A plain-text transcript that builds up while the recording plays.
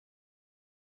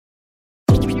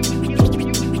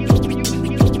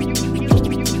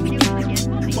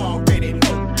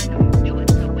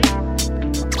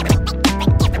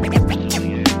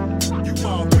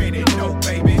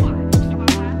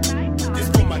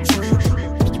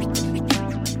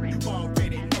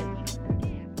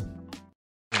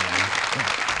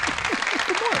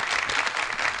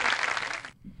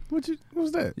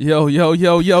was that? Yo.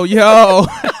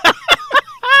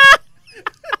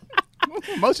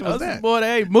 What motion was that? Boy,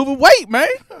 hey, moving weight, man.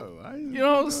 You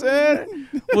know what I'm saying?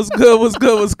 What's good?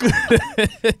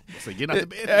 So get out the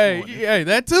bed. Hey,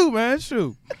 that too, man.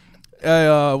 Shoot.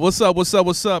 Hey, what's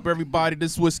up, everybody?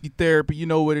 This is Whiskey Therapy. You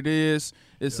know what it is.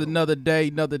 It's another day.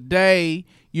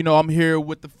 You know, I'm here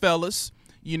with the fellas.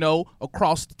 You know,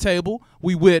 across the table,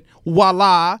 we with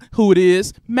Voila, who it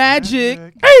is, Magic.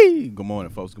 Hey, good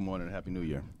morning, folks. Good morning, and Happy New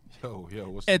Year. Yo,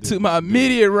 what's and to my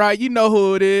immediate right, you know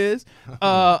who it is,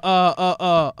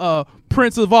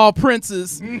 Prince of all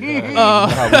princes, AKA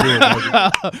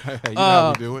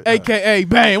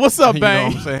Bane. What's up,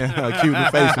 Bane? You know what I'm saying? Cute in the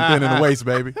face and thin in the waist,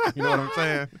 baby. You know what I'm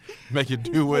saying? Make it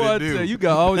do what it do. You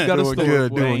always got a story.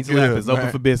 Doing Bane's good, lap is man.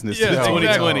 open for business. Yeah,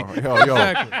 2020. Yo,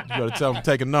 Exactly. you better tell them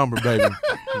take a number, baby.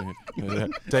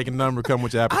 Take a number, come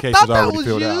with your applications already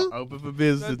filled out. Open for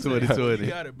business in 2020.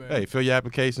 You got it, man. Hey, fill your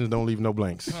applications, don't leave no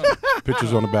blanks.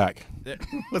 Pictures on the back.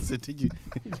 What's it? Did you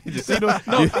see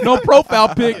no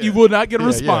profile pic, you will not get a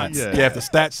response. Yeah, if the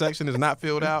stats section is not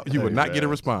filled out, you would not get a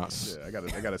response. Yeah,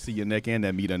 I gotta see your neck and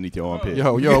that meat underneath your armpit.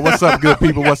 Yo, what's up, good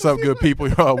people? What's up, good people?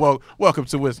 Yo, welcome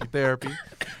to Whiskey Therapy.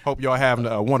 Hope y'all having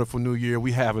a wonderful new year.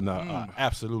 We having a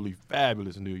absolutely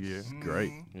fabulous new year.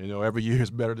 Great. You know, every year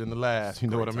is better than the last. You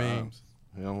know what I mean?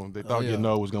 You know, they thought you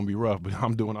know it was gonna be rough, but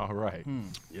I'm doing all right.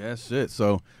 Yeah, shit.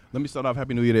 So let me start off.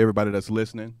 Happy New Year to everybody that's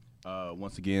listening.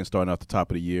 Once again, starting off the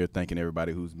top of the year, thanking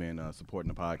everybody who's been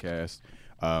supporting the podcast.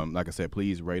 Like I said,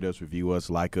 please rate us, review us,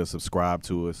 like us, subscribe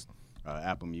to us.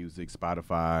 Apple Music,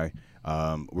 Spotify.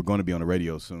 We're going to be on the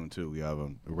radio soon, too. We have a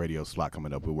radio slot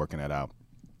coming up. We're working that out.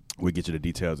 We'll get you the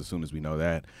details as soon as we know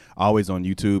that. Always on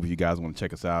YouTube. If you guys want to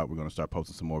check us out, we're going to start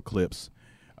posting some more clips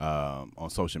on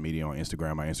social media, on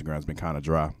Instagram. My Instagram's been kind of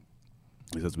dry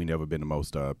because we never been the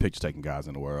most picture-taking guys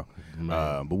in the world.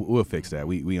 But we'll fix that.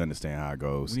 We understand how it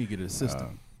goes. We need to get an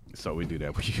assistant. So we do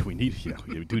that. We need,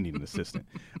 we do need an assistant.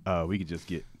 We could just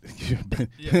get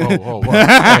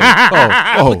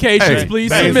applications, please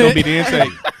Bane's submit. gonna be the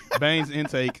intake. Bane's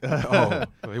intake.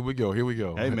 Here we go.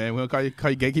 Hey man, we don't call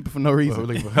you gatekeeper for no reason.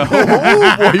 Boy,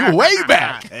 you way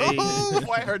back. Hey.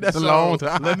 Boy, I heard that a long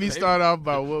time. Let me start off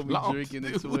by what we drinking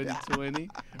in 2020.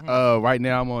 Right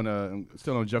now I'm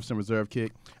still on Jefferson Reserve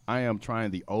kick. I am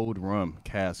trying the old rum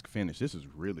cask finish. This is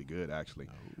really good actually.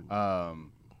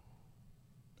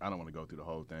 I don't want to go through the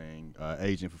whole thing.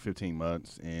 Aging for 15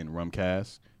 months in rum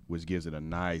cask, which gives it a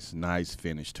nice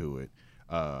finish to it.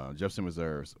 Jefferson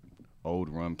Reserve's old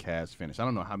rum cask finish. I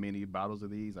don't know how many bottles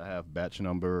of these. I have batch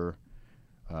number,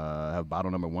 I have bottle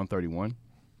number 131.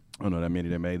 I don't know that many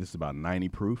they made. This is about 90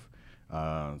 proof.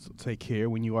 So take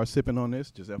care when you are sipping on this.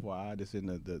 Just FYI, this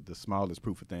isn't the smallest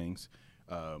proof of things,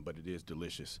 but it is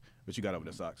delicious. What you got over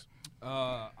there, Socks?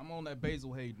 I'm on that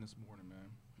Basil Hayden this morning, man.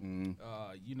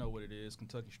 You know what it is,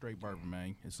 Kentucky straight bourbon,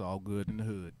 man. It's all good in the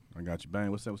hood. I got you,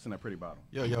 Bang. What's in that pretty bottle?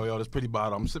 Yo, this pretty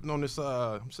bottle. I'm sipping on this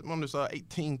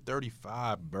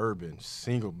 1835 bourbon,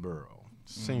 single barrel.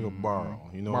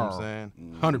 You know what I'm saying?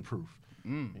 100 proof.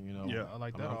 You know, Yeah, I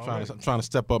like that. I'm trying to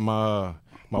step up my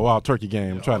wild turkey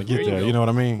game. I'm trying to get there. You know what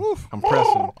I mean? I'm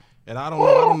pressing. And I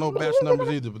don't know batch numbers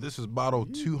either, but this is bottle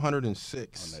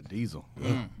 206. On that diesel.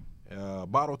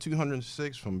 Bottle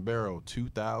 206 from barrel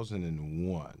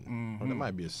 2001. Or that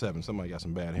might be a 7. Somebody got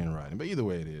some bad handwriting. But either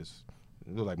way it is.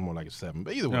 It looks like more like a 7.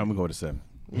 But either way. I'm going to go with a 7.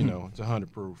 You know, it's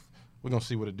 100 proof. We're going to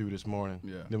see what it do this morning.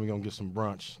 Yeah. Then we're going to get some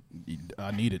brunch.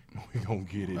 I need it. We're going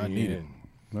to get it I in. need it.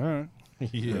 All right.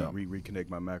 Yeah. Reconnect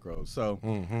my macros. So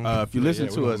if you listen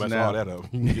to us mess now, all that up.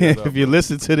 You can get it up. if you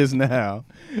listen to this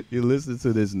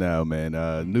now,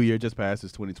 man. New Year just passed.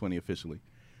 It's 2020 officially.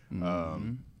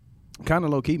 Kind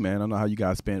of low key, man. I don't know how you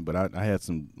guys spent, but I had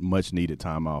some much needed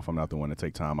time off. I'm not the one to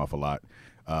take time off a lot,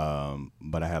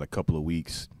 but I had a couple of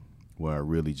weeks where I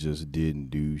really just didn't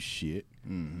do shit,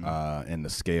 and the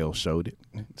scale showed it.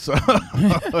 So,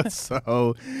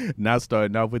 now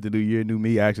starting off with the new year, new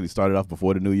me. I actually started off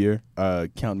before the new year,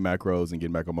 counting macros and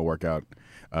getting back on my workout.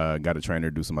 Got a trainer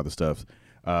to do some other stuff.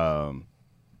 So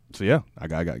yeah, I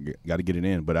got to get it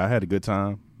in. But I had a good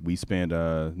time. We spent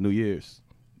New Year's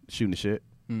shooting the shit.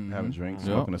 Having drinks,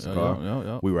 smoking a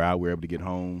cigar. We were out. We were able to get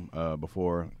home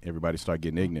before everybody started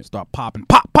getting ignorant. Start popping.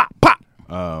 Pop.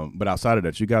 But outside of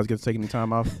that, you guys get to take any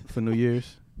time off for New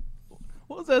Year's?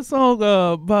 What was that song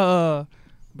by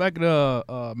back in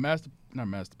the Master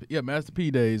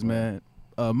P days, man?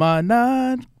 My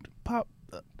 9 pop.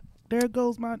 There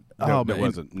goes my. That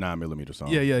was a 9mm song.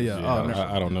 Yeah.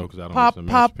 I don't know because I don't Pop, listen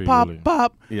to pop, Master P, pop, really.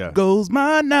 pop. Yeah. Goes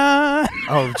my 9.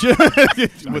 Oh, were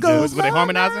they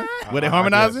harmonizing? Were they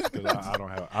harmonizing? I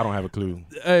I don't have a clue.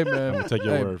 Hey man, I'm gonna take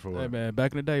your hey, word for hey, it. man,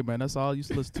 back in the day, man, that's all I used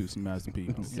to listen to. Some Master P.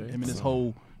 Okay. Him and his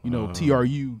whole,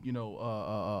 TRU,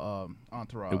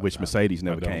 entourage. Which Mercedes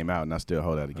never I don't. came out, and I still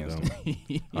hold that against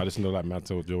him. I just know like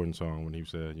Michael Jordan song when he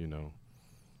said,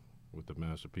 with the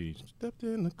Master P, stepped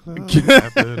in the club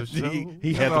after the show.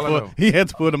 He That's all I know. had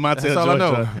to put a Montel That's all I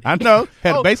Jordan. know. I know.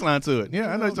 Had Oh. a bass line to it.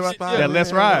 Yeah, I know. Yeah. That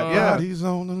Let's Ride. Yeah. He's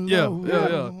on the Yeah, low. yeah,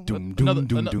 yeah. Doom, doom,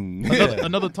 doom, doom.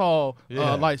 Another tall,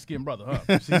 Yeah. light-skinned brother,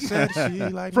 huh? She said she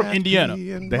like From Master Indiana.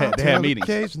 P and They had Montana meetings.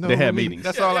 Case, no They had me. meetings.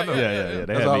 That's all I know. Yeah. They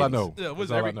That's had all I meetings. know. Yeah, was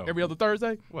That's all I it know. every other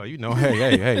Thursday? Well,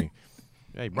 hey,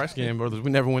 bright skinned brothers,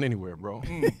 we never went anywhere, bro.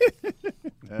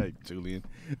 Hey, Julian.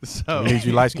 So, We need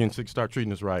you light skinned chicks start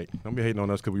treating us right. Don't be hating on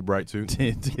us because we bright too.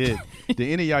 did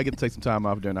any of y'all get to take some time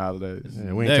off during the holidays?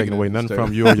 Yeah, we ain't Negative. taking away nothing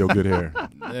from you or your good hair. You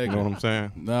Negative. know what I'm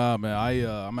saying? Nah, man.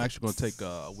 I'm actually gonna take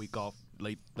a week off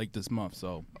late this month.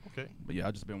 So, Okay. but yeah,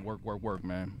 I just been work,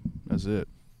 man. That's it.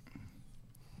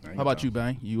 How about you,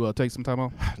 Bang? You take some time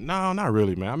off? No, not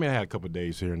really, man. I mean, I had a couple of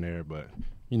days here and there, but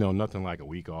nothing like a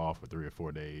week off or 3 or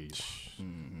 4 days.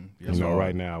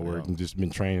 Right now we're just been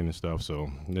training and stuff, so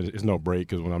it's no break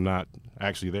because when I'm not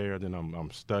actually there, then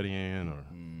I'm studying or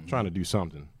trying to do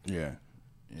something. Yeah.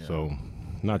 So,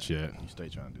 not yet. You stay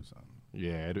trying to do something.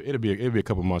 Yeah, it'll be a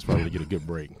couple months probably to get a good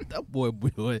break. That boy.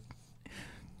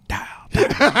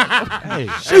 Hey,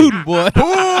 Shooting, boy.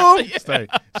 Stay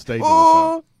doing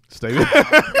something. Stay.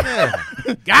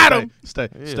 Got him.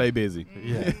 Stay busy.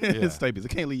 Yeah. Stay busy.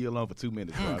 I can't leave you alone for 2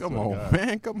 minutes. bro. I Come swear to on, God.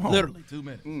 man. Come on. Literally 2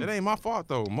 minutes. It ain't my fault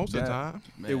though. Most of the time.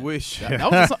 It wish. That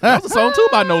was a song too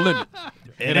by No Limit.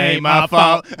 It ain't my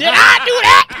fault. Did I do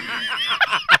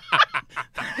that?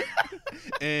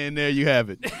 And there you have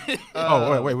it.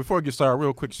 Wait. Before we get started,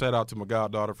 real quick shout out to my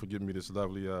goddaughter for giving me this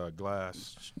lovely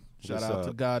glass. Shout This, out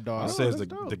to Goddaughter. It says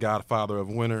that's dope. the Godfather of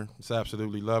Winter. It's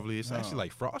absolutely lovely. It's actually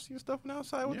like frosty and stuff on the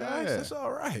outside with the ice. Yeah. It's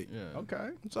all right. Yeah. Okay.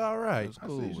 It's all right. That's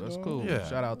cool. you That's doing. cool. Yeah.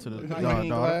 Shout out to the Clean Goddaughter.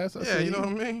 glass. I Yeah, see you know what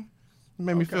I mean? It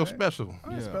made me feel Okay. special. I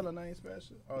didn't Yeah. spell her name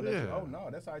special. Oh, Yeah. no,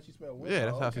 that's how she spelled winter. Yeah,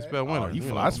 that's how she Okay. spelled winter. Oh, you you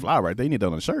fly, know. that's fly right there. You need that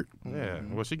on a shirt. Yeah.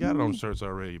 Well, she got it on shirts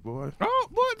already, boy. Oh,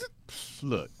 boy.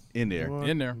 Look, in there. Boy,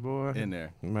 In there. boy. In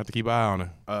there. I'm gonna have to keep an eye on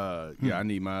her. Yeah, I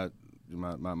need my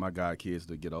god kids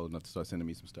to get old enough to start sending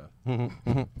me some stuff.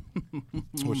 Well,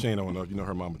 she ain't old enough.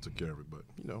 Her mama took care of it, but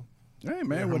Hey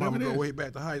man, her whatever mama it go is. way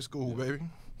back to high school, baby.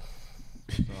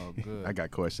 Oh, good. I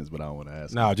got questions, but I don't want to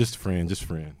ask. Nah, just a friend, just a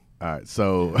friend. All right,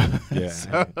 so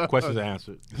Yeah. Questions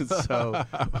answered. so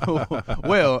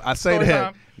well, I say Story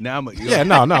that time. now. Yeah,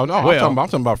 no. Well, I'm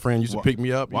talking about friend used to pick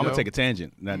me up. Well, I'm gonna take a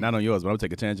tangent, not on yours, but I'm gonna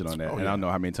take a tangent on that. Oh, and I yeah. don't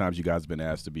know how many times you guys have been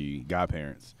asked to be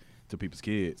godparents to people's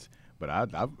kids. But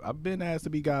I've been asked to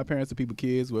be godparents to people's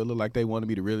kids where it look like they wanted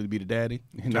me to really be the daddy.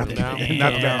 Not the down.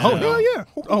 not the down. Oh hell yeah!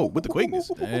 Oh, with the quickness.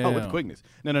 Oh, with the Damn. quickness.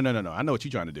 No. I know what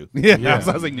you're trying to do. Yeah. Yeah.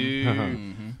 So I was like, no.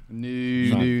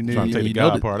 Trying to take the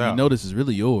God part out. You know this is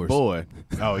really yours. Boy.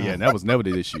 Oh yeah, and that was never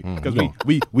the issue because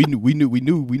we knew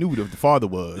who the father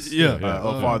was. Yeah.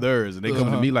 Or fathers, and they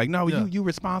come to me like, no, Yeah. you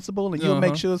responsible, and you'll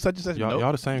make sure such and such. Y'all, Nope.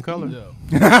 y'all the same color.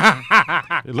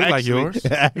 Yeah. It look like yours.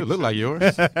 It look like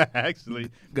yours. Actually,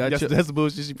 Gotcha. that's the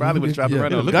bullshit she probably was trying to Yeah.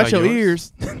 run It on. look Got like your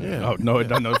yours. ears. Yeah. Oh no, it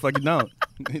don't. No, fucking don't.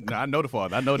 No, I know the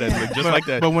father. I know that. Look just like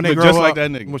that. But when they Look grow just up, like that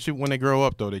nigga. when they grow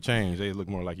up though, they change. They look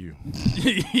more like you.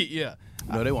 Yeah.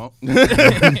 No, they won't.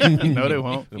 No, they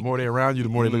won't. The more they around you, the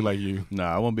more they look like you.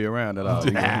 Nah, I won't be around at all.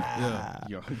 Yeah.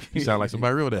 You sound like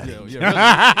somebody real daddy.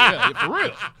 Yeah, for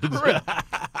real. For real.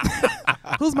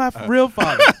 Who's my real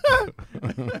father?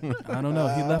 I don't know.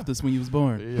 He left us when you was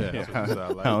born. Yeah, that's what you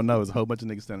sound like. I don't know. There's a whole bunch of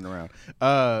niggas standing around.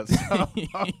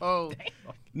 So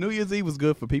New Year's Eve was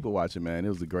good for people watching, man. It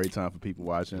was a great time for people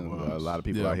watching. A lot of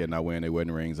people Yeah. out here not wearing their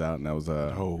wedding rings out, and that was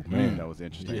Oh, man. that was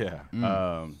interesting.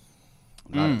 Yeah.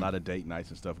 A lot of date nights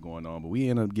and stuff going on, but we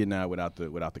ended up getting out without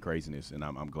the craziness, and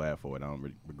I'm glad for it. I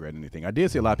don't regret anything. I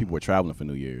did see a lot of people were traveling for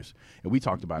New Year's, and we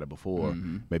talked about it before,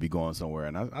 maybe going somewhere,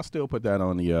 and I still put that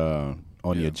on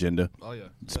the agenda. Oh yeah.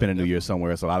 Spending New Year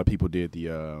somewhere. So a lot of people did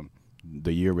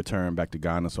the year return back to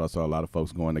Ghana. So I saw a lot of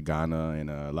folks going to Ghana, and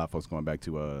a lot of folks going back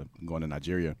to going to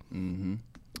Nigeria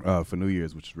for New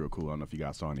Year's, which is real cool. I don't know if you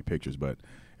guys saw any pictures, but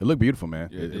it looked beautiful, man.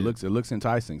 Yeah, it looks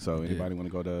enticing. So anybody want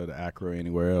to go to Accra or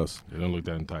anywhere else? It don't look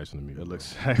that enticing to me. It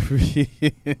looks.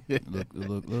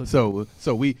 Look.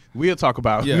 So we'll talk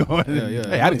about. Yeah. going- Yeah.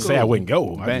 Hey, I didn't say I wouldn't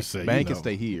go. I Bank, just said, bank can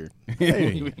stay here.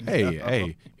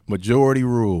 Hey, majority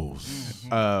rules.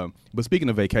 But speaking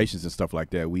of vacations and stuff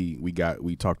like that,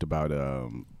 we talked about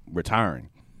retiring,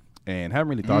 and haven't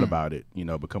really thought about it.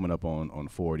 But coming up on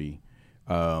 40,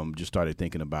 just started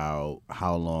thinking about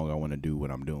how long I want to do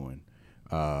what I'm doing,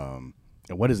 and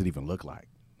what does it even look like?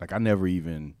 Like I never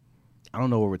even I don't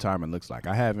know what retirement looks like.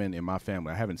 I haven't in my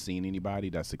family. I haven't seen anybody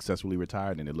that's successfully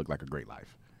retired and it looked like a great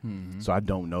life. So I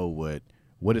don't know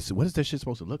what is that shit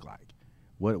supposed to look like.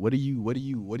 What do you want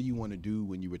to do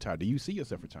when you retire? Do you see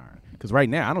yourself retiring? Because right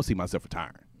now I don't see myself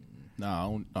retiring.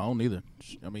 No, I don't either.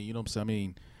 I mean, you know what I'm saying? I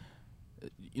mean,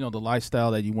 you know, the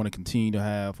lifestyle that you want to continue to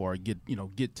have or get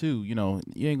to, you know,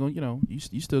 you ain't gonna, you know,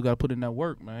 you still got to put in that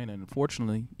work, man. And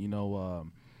unfortunately, you know,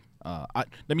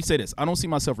 let me say this: I don't see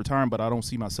myself retiring, but I don't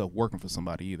see myself working for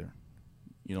somebody either.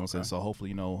 You know what I'm saying? So hopefully,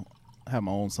 you know, have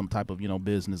my own some type of, you know,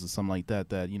 business or something like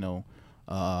that, you know,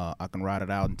 I can ride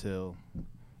it out until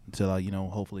I, you know,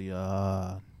 hopefully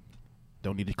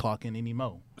don't need to clock in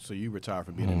anymore. So you retire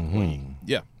from being an employee.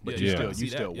 Yeah, But yeah, you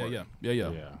still work.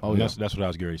 Yeah. Oh, that's what I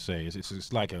was going to say.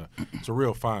 It's like it's a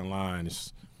real fine line.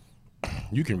 It's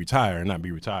you can retire and not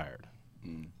be retired.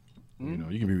 You know,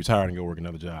 you can be retired and go work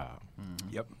another job.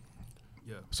 Yep.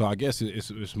 Yeah. So I guess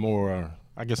it's more.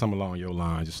 I guess I'm along your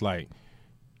lines. It's like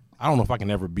I don't know if I can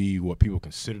ever be what people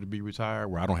consider to be retired,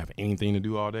 where I don't have anything to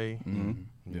do all day.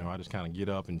 You know, I just kind of get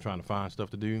up and trying to find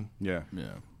stuff to do. Yeah.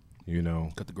 You know,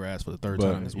 Cut the grass for the third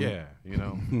time this week. Yeah, you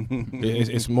know,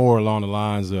 it's more along the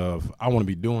lines of I want to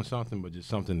be doing something, but just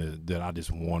something that I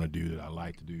just want to do, that I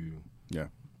like to do. Yeah.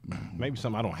 Maybe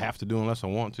something I don't have to do unless I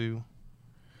want to.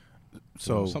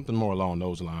 So something more along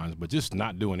those lines, but just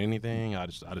not doing anything, I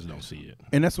just don't see it.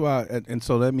 and that's why. And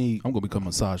so let me. I'm gonna become a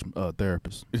massage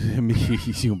therapist. You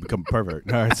gonna become a pervert.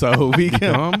 All right. So we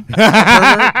can.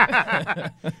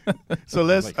 So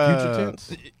let's. Like future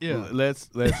tense? Yeah. Let's.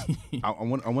 I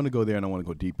want to go there, and I want to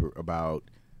go deeper about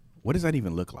what does that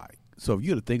even look like. So if you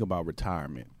had to think about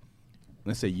retirement,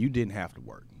 let's say you didn't have to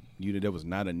work. There was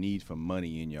not a need for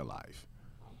money in your life.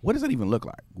 What does that even look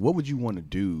like? What would you want to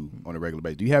do on a regular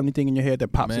basis? Do you have anything in your head that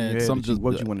pops in your head?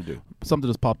 What would you want to do? Something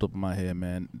just popped up in my head,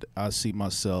 man. I see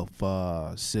myself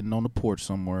sitting on the porch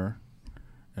somewhere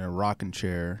in a rocking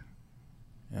chair,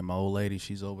 and my old lady,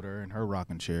 she's over there in her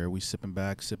rocking chair. We sipping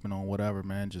on whatever,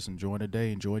 man, just enjoying the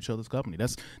day, enjoy each other's company.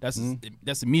 That's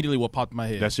immediately what popped in my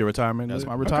head. That's your retirement? That's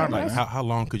my retirement. Like, man. how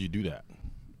long could you do that?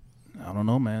 I don't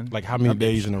know, man. Like how many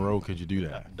days in a row could you do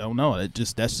that? Don't know.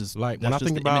 That's just Like, that's when I just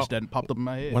think the about- image that popped up in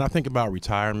my head. When I think about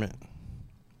retirement,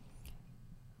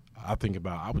 I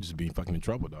would just be fucking in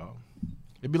trouble, dog.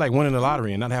 It'd be like winning the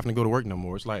lottery and not having to go to work no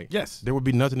more. It's like there would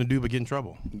be nothing to do but get in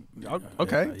trouble.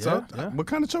 Okay. Yeah, So what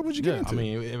kind of trouble would you get into? I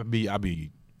mean, I'd be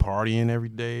partying every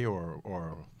day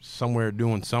or somewhere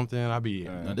doing something. I'd be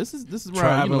now, this is around, you know,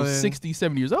 traveling. 60,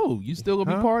 70 years old. You still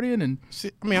gonna be partying and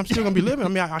I'm still gonna be living. I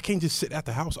mean, I can't just sit at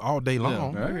the house all day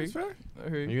long. Yeah. That's fair. I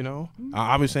hear you. You know,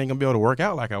 I obviously ain't gonna be able to work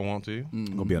out like I want to. I'm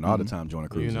gonna be on all the time joining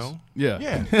cruises. You know, Yeah.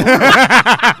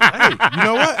 hey, you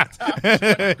know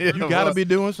what? You gotta be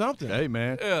doing something. Hey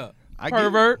man. Yeah. I get it.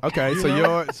 Pervert. Okay, so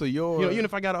you're You know, even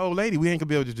if I got an old lady, we ain't gonna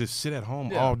be able to just sit at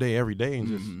home all day, every day, and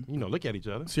just look at each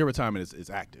other. so your retirement is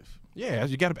active. Yeah,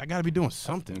 I gotta be doing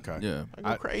something. Okay. Yeah.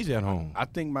 I go crazy at home. I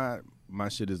think my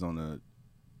shit is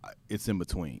it's in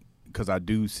between because I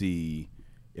do see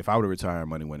if I were to retire,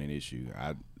 money wasn't an issue.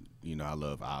 I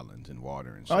love islands and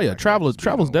water and shit. Oh, yeah, like that. travel's Just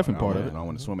being on definitely water. part of it. I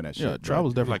want to swim in that shit. Yeah,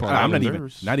 travel's definitely Like, part of it. I'm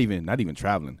Islanders. not even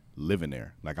traveling, living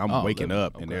there. Like I'm waking living.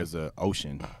 up and Okay. there's a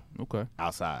ocean Okay.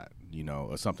 outside,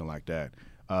 or something like that.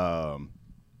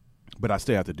 But I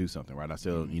still have to do something, right? I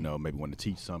still, maybe want to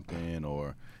teach something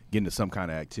or get into some kind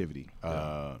of activity.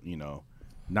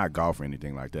 Not golf or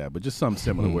anything like that, but just something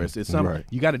similar where it's something Right.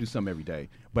 you got to do something every day.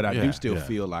 But I do Yeah, still yeah.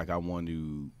 feel like I want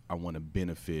to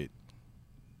benefit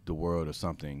the world or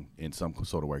something in some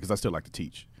sort of way because I still like to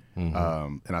teach, and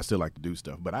I still like to do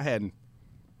stuff. But I hadn't.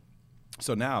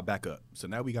 So now I back up. So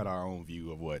now we got our own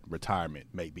view of what retirement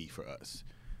may be for us.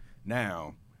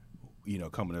 Now,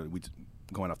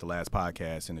 going off the last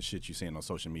podcast and the shit you seeing on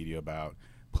social media about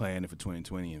planning for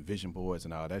 2020 and vision boards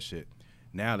and all that shit.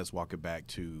 Now let's walk it back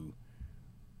to,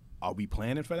 are we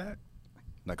planning for that?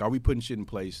 Like, are we putting shit in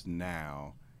place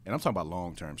now? And I'm talking about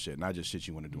long-term shit, not just shit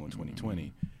you want to do in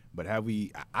 2020. But have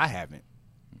we? I haven't.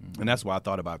 And that's why I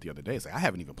thought about it the other day. It's like, I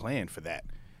haven't even planned for that.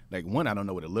 Like, one, I don't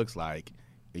know what it looks like,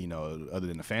 other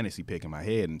than the fantasy pick in my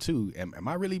head. And two, am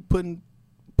I really putting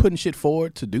shit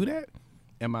forward to do that?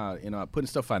 Am I, putting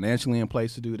stuff financially in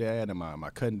place to do that? Am I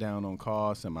cutting down on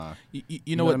costs? Am I,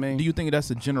 You know what I mean? Do you think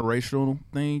that's a generational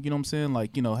thing? You know what I'm saying?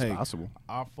 Like, hey, possible.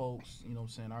 Our folks, you know what I'm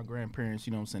saying, our grandparents,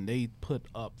 you know what I'm saying, they put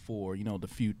up for, the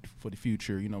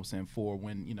future, you know what I'm saying, for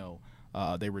when,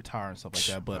 they retire and stuff like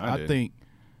that. But I think,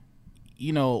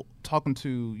 talking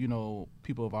to,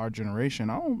 people of our generation,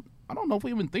 I don't know if we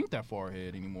even think that far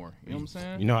ahead anymore. You know what I'm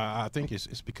saying? I think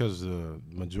it's because the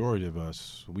majority of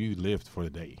us, we lived for the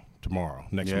day, tomorrow,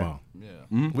 next month.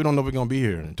 Yeah. We don't know if we're going to be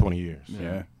here in 20 years.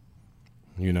 Yeah.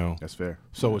 You know, That's fair.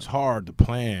 so it's hard to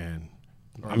plan.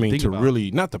 Or I mean, think to about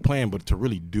really not to plan, but to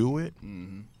really do it.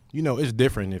 Mm-hmm. You know, it's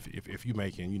different if you're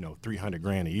making, you know,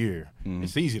 $300,000 a year. Mhm.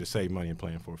 It's easy to save money and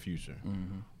plan for a future.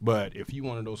 Mm-hmm. But if you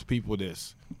one of those people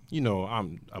that's, you know,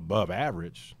 I'm above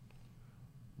average,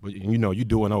 but you know you're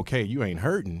doing okay, you ain't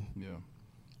hurting, Yeah.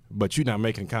 but you're not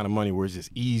making the kind of money where it's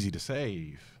just easy to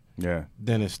save. Yeah.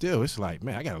 Then it's like,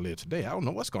 man, I gotta live today. I don't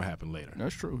know what's gonna happen later.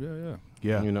 That's true. Yeah.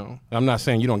 Yeah. You know, I'm not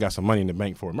saying you don't got some money in the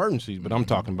bank for emergencies, but I'm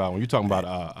talking about when you're talking about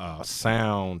a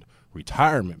sound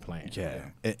retirement plan. Yeah,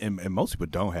 and most people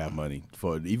don't have money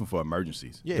even for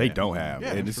emergencies. Yeah. They don't have,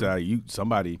 Yeah, and it's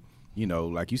somebody, you know,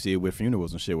 like you see it with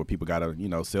funerals and shit, where people gotta, you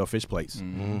know, sell fish plates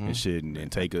and shit,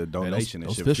 and take a donation and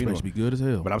those shit. fish for plates funeral. be good as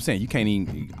hell. But I'm saying you can't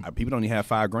even. People don't even have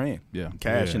 $5,000 Yeah.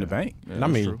 cash in the bank. Yeah, And I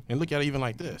that's mean, true. and look at it even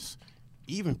like this.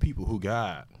 Even people who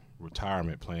got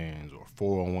retirement plans or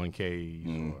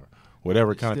 401ks or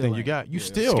whatever kind of Still thing you ain't. got, you Yeah.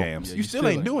 still Scams. Yeah, you still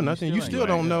ain't doing nothing. You still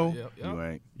don't know. You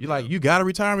ain't. You like you got a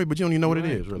retirement, but you don't even know what it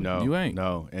ain't. is. Really. No, You ain't.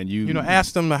 No, and you. You know,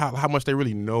 ask them how much they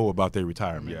really know about their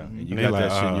retirement. Yeah, and And you they got like,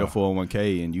 that shit in your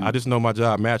 401k, and you. I just know my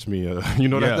job matched me. You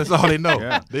know, Yeah. that's all they know.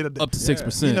 Yeah. They, Up to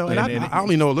 6%. you know, and And- I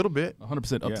only know a little bit.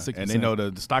 100% up Yeah, to 6%. and they know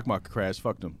the stock market crash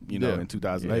fucked them. You know, Yeah. in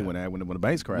 2008 Yeah. when the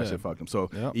banks crashed, Yeah. it fucked them. So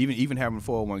Yep. even having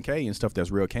 401k and stuff that's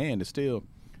real canned is still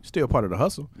part of the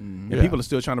hustle, and Yeah. people are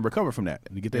still trying to recover from that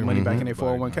and to get their money back in their Right,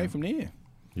 401k man. from then.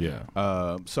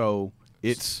 Yeah. So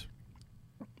it's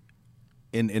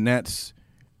and that's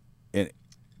and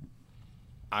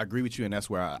I agree with you, and that's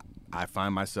where I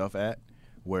find myself at,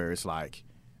 where it's like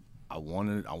I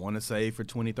want to save for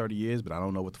 20, 30 years, but I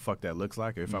don't know what the fuck that looks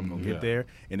like or if I'm going to Yeah. get there.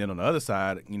 And then on the other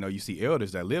side, you know, you see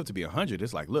elders that live to be 100.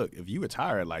 It's like, look, if you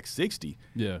retire at like 60,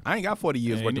 Yeah. I ain't got 40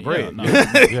 years worth of Yeah, bread. no.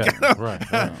 Yeah. Right.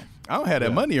 I don't have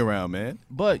that money around, man.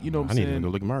 But, you know what I I'm need to saying? go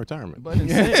look at my retirement. But in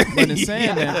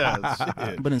saying Yeah, that,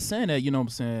 shit. but in saying that, you know what I'm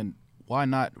saying, why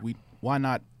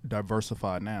not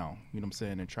diversify now, you know what I'm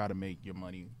saying, and try to make your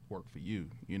money work for you,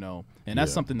 you know? And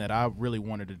that's Yeah. something that I really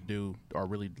wanted to do or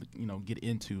really, you know, get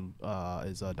into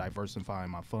is diversifying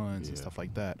my funds and Yeah. stuff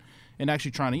like that. And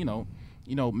actually trying to,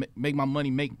 you know, make my money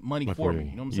make money for me,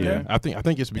 you know what I'm saying? Yeah, I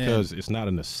think it's because it's not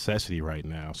a necessity right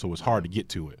now, so it's hard to get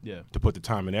to it. Yeah. To put the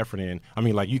time and effort in. I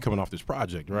mean, like you coming off this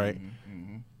project, right?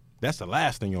 Mm-hmm. That's the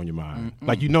last thing on your mind.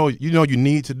 Like you know you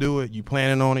need to do it. You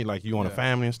planning on it, like you want a Yeah.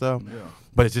 family and stuff. Yeah.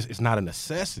 But it's not a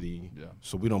necessity. Yeah.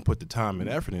 So we don't put the time and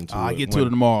effort into it. I'll get to when it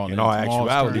tomorrow, In then. all Tomorrow's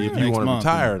actuality, turn. if Yeah. you Next want to month,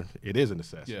 retire, it is a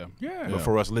necessity. Yeah. Yeah. But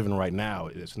for us living right now,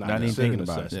 it's not Not even necessarily thinking a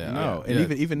about it. necessity. Yeah. No, and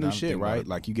Yeah. even new Not shit, thinking about right? it.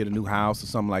 Like you get a new house or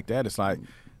something like that. It's like,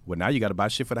 well, now you got to buy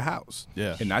shit for the house.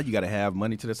 Yeah. And now you got to have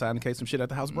money to the side in case some shit at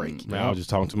the house break. Man, I was just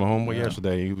talking to my homeboy Yeah.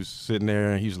 yesterday. He was sitting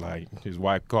there, and he's like, his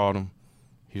wife called him.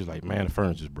 He was like, man, the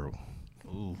furniture's broke.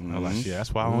 Ooh. I was like, yeah,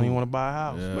 that's why I don't even want to buy a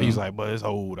house. Yeah. But he's like, but it's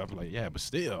old. I'm like, yeah, but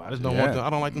still, I just don't Yeah. want. I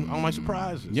don't like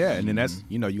surprises. Yeah, and then that's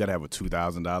you got to have a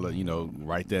 $2,000,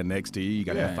 right there next to you. You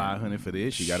got to have $500 for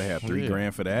this. You got to have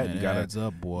 $3,000 for that. Man, you it got adds to,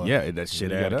 up, boy. yeah, that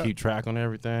shit You add got to up. keep track on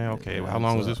everything. Okay, well, how adds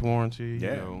long is up. this warranty? Yeah,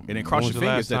 You know, and then cross when your was the fingers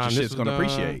last that your time shit's this was gonna done?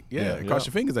 appreciate. Yeah, cross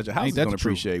your fingers that your house Ain't is that gonna the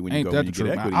truth? appreciate when Ain't you go that when the you truth,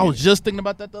 get man? equity. I in was it. just thinking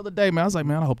about that the other day, man. I was like,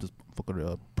 man, I hope this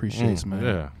fucker appreciates, man.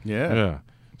 Yeah, Yeah.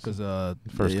 Because Because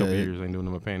first couple of years ain't doing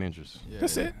them but paying interest.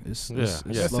 That's it. It's Yeah, it's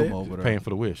yeah. slow mo over there. Paying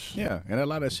for the wish. Yeah, and a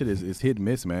lot of that shit is hit and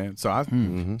miss, man. So I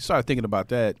Mm-hmm. started thinking about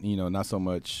that. Not so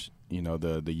much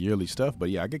the yearly stuff, but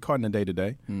yeah, I get caught in the day to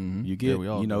day. Mhm. You Yeah, get we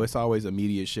all do. it's always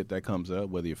immediate shit that comes up,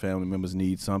 whether your family members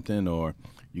need something or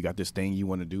you got this thing you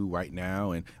want to do right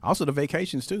now, and also the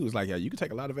vacations too. It's like, yeah, you can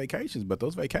take a lot of vacations, but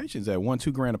those vacations at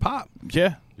 $1-2 a pop.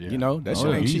 Yeah. Yeah. That shit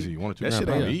Oh, ain't easy. cheap. 1 or 2 That grand shit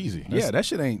probably ain't easy. Yeah, that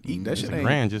shit ain't eat. That It's shit a ain't.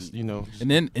 grand, just And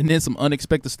then some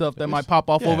unexpected stuff that might pop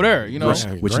off Yeah. over there, you know. Which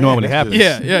Grand, normally that's happens.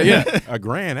 just- Yeah. a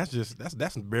grand.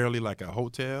 That's barely like a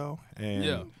hotel and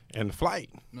Yeah. and the flight.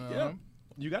 Yeah.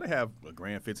 You got to have a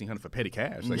grand $1,500 for petty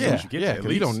cash. Like, Yeah, you get yeah. at 'Cause you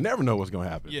least. don't never know what's gonna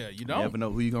happen. Yeah, you You don't. never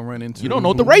know who you gonna run into. You don't know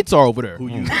what the rates are over there. Who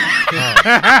you?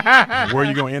 Where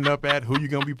you gonna end up at? Who you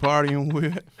gonna be partying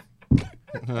with?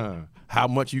 How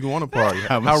much you want to party?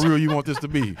 How much- real you want this to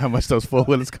be? How much those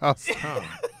 4-wheelers cost?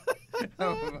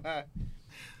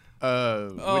 Oh,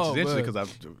 Which is interesting man. because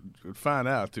I've found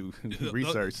out to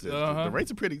research that Uh-huh. the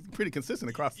rates are pretty consistent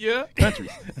across Yeah. countries.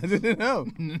 I didn't know.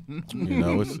 You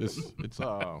know, it's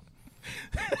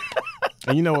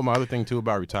And you know what my other thing too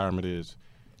about retirement is,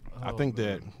 I think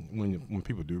that when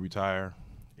people do retire,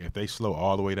 if they slow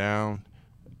all the way down,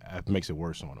 it makes it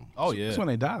worse on them. Oh yeah. That's when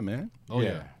they die, man. Oh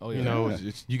yeah. Oh yeah. You know, Yeah.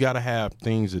 it's you got to have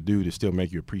things to do to still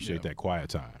make you appreciate Yeah. that quiet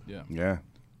time. Yeah. Yeah.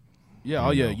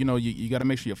 Yeah, you know, you got to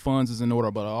make sure your funds is in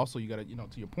order, but also you got to, you know,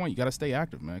 to your point, you got to stay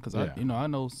active, man. Because I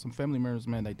know some family members,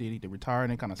 man, they retire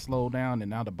and they kind of slow down, and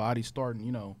now the body's starting,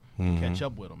 you know, catch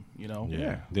up with them, you know.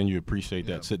 Yeah. Then you appreciate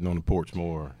that sitting on the porch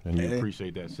more, and you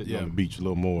appreciate that sitting on the beach a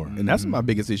little more. And that's my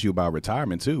biggest issue about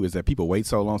retirement too, is that people wait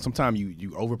so long. Sometimes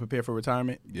you over prepare for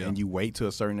retirement, and you wait to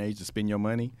a certain age to spend your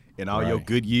money, and all your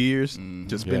good years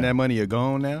to spend that money are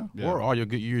gone now. Yeah. Or all your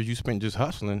good years you spent just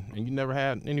hustling, and you never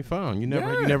had any fun. You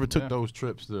never took those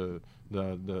trips, the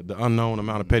unknown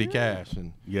amount of petty cash,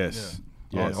 and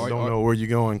don't know where you're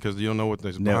going because you don't know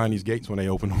what's behind these gates when they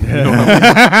open them. You know what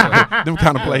I mean? Them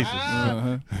kind of places.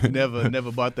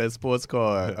 Never bought that sports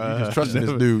car. You just trusted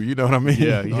this dude. You know what I mean?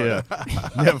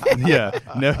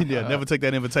 Never took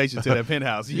that invitation to that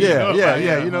penthouse. Yeah.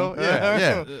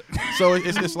 So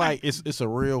it's like it's a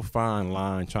real fine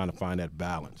line trying to find that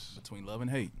balance between love and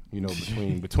hate. You know,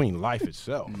 between life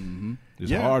itself.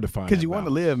 It's hard to find because you want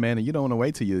to live, man, and you don't want to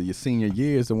wait till your senior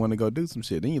years to want to go do some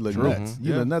shit. Then you look nuts.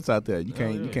 You look nuts out there. You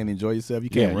can't enjoy yourself. You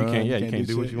can't run. You can't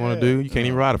do what you want to do. You can't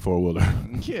even ride a 4-wheeler.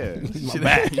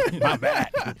 My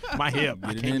back, my hip.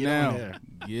 Get it in now.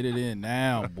 Get it in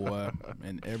now, boy,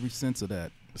 in every sense of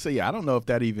that. So I don't know if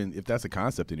that's a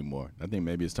concept anymore. I think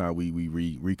maybe it's time we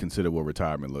reconsider what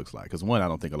retirement looks like. Because one, I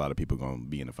don't think a lot of people are going to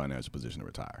be in a financial position to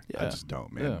retire. I just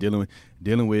don't, man.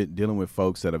 Dealing with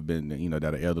folks that have been, you know,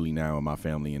 that are elderly now in my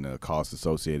family, and the costs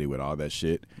associated with all that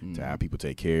shit, to have people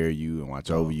take care of you and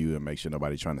watch over you and make sure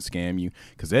nobody's trying to scam you.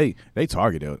 Because they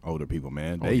target older people,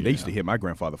 man. They used to hit my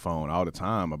grandfather phone all the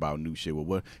time about new shit. Well,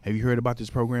 what have you heard about this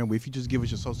program? Well, if you just give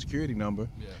us your social security number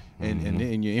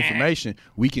and your information,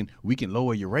 we can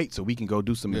lower your rate so we can go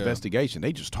do some investigation.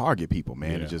 They just target people,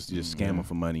 man, and just scam them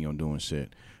for money on doing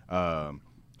shit.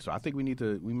 So I think we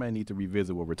may need to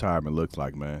revisit what retirement looks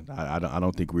like, man. I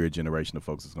don't think we're a generation of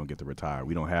folks that's gonna get to retire.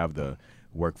 We don't have the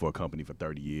work for a company for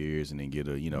 30 years and then get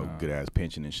a good ass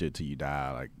pension and shit till you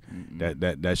die. Like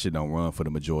that shit don't run for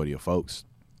the majority of folks.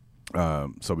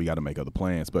 So we got to make other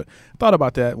plans. But I thought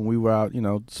about that when we were out,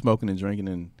 smoking and drinking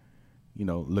and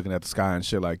looking at the sky and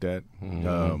shit like that.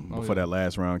 Before that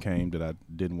last round came that I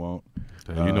didn't want.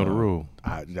 You know the rule.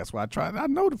 That's why I tried. I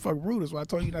know the fuck rule. That's why I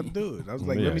told you not to do it. I was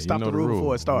like, let me stop the rule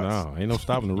before it starts. No, ain't no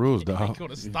stopping the rules, dog. Ain't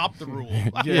gonna stop the rule.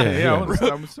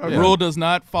 Rule does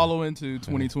not follow into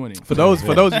 2020. For those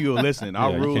of you who are listening,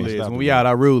 our rule is when we out.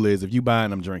 Our rule is if you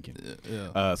buying, I'm drinking.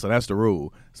 So that's the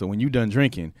rule. So when you done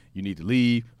drinking, you need to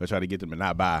leave or try to get them to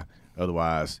not buy.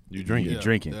 Otherwise, you're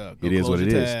drinking. Yeah. It is what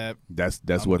it is.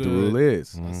 That's what the rule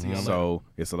is. So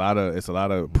it's a lot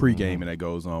of pre-gaming that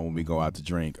goes on when we go out to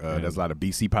drink. There's a lot of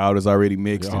BC powders already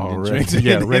mixed and drinks.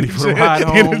 Ready for the ride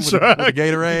home with the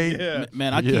Gatorade. Yeah.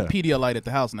 Man, I keep Pedialyte at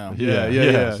the house now.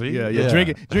 Yeah.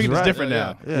 Drinking is different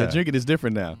now. Drinking is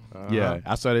different now.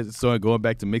 I started going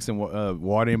back to mixing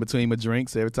water in between my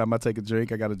drinks. Every time I take a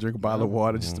drink, I got to drink a bottle of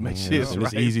water just to make sure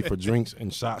it's easy for drinks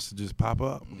and shots to just pop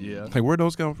up. Yeah, like where'd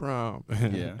those come from?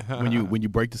 When you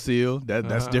break the seal,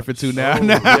 that's different too now.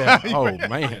 Oh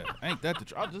man, ain't that the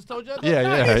truth? I just told you. Like,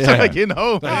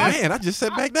 man, I just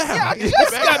sat back down. I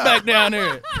just got back down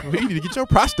there. You need to get your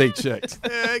prostate checked.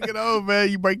 Get home, man.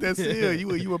 You break that seal,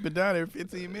 you up and down every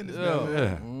 15 minutes.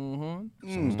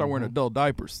 Start wearing adult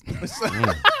diapers.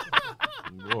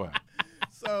 Boy.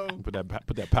 So put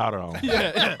that powder on.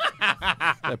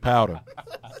 That powder.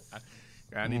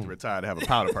 I need to retire to have a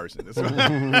powder person. That's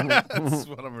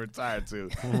what I'm retired to.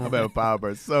 I'm have a powder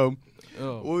person. So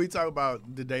when we talk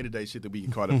about the day-to-day shit that we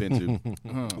get caught up into,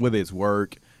 whether it's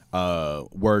work,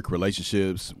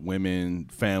 relationships, women,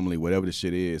 family, whatever the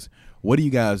shit is, what do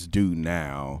you guys do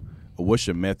now? Or what's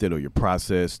your method or your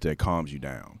process that calms you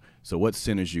down? So what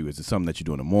centers you? Is it something that you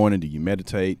do in the morning? Do you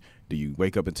meditate? Do you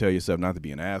wake up and tell yourself not to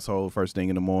be an asshole first thing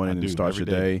in the morning and start your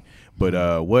day?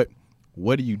 But what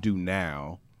do you do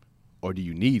now? Or do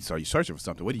you need? So are you searching for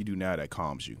something? What do you do now that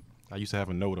calms you? I used to have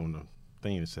a note on the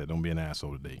thing that said, "Don't be an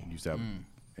asshole today." You used to have,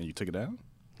 and you took it down?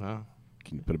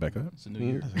 Can you put it back up? It's a new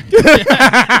year.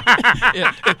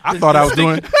 I thought I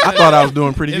was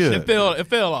doing pretty good. It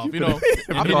fell off.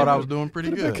 I thought I was doing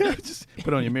pretty good. Just put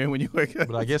it on your mirror when you wake up.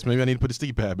 But I guess maybe I need to put the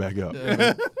sticky pad back up.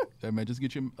 Hey, man, just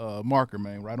get your marker,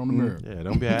 man, right on the mirror. Yeah,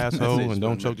 don't be an asshole and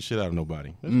don't choke the shit out of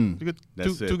nobody.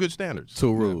 That's two good standards.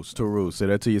 Two rules. Say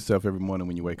that to yourself every morning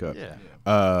when you wake up.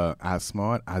 I was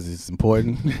smart. I was just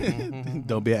important.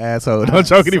 Don't be an asshole. Don't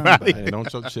choke anybody. Hey, don't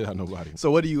choke the shit out of nobody. So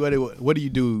what do you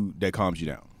do that calms you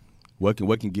down? What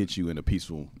can get you in a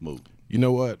peaceful mood? You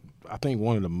know what? I think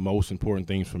one of the most important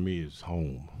things for me is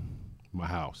home, my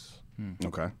house.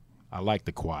 Okay. I like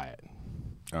the quiet.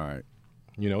 All right.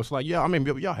 It's like,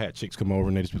 y'all had chicks come over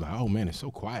and they just be like, "Oh man, it's so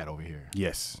quiet over here."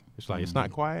 Yes. It's like, it's not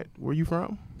quiet. Where you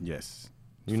from? Yes.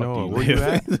 You know, where you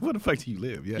at? Where the fuck do you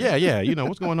live? Yeah. You know,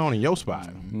 what's going on in your spot?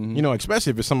 You know,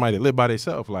 especially if it's somebody that live by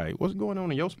themselves. Like, what's going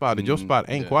on in your spot? That your spot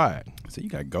ain't quiet. So you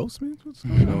got ghosts, man?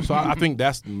 You know, so I think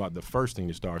that's the first thing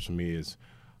that starts for me is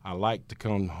I like to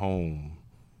come home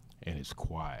and it's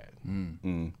quiet.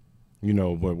 You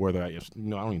know, but whether I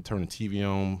don't even turn the TV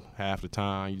on half the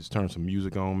time. You just turn some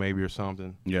music on maybe or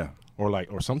something. Yeah.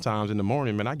 Or sometimes in the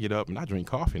morning, man, I get up and I drink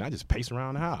coffee and I just pace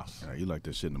around the house. Yeah, you like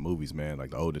that shit in the movies, man. Like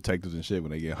the old detectives and shit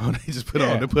when they get home, they just put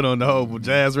on the whole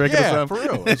jazz record or something. For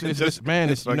real.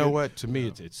 It's you know what? To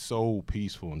me, it's so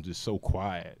peaceful and just so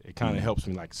quiet. It kind of helps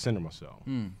me like center myself.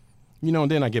 You know,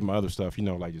 and then I get my other stuff. You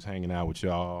know, like just hanging out with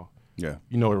y'all. Yeah.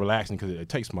 You know, relaxing because it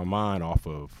takes my mind off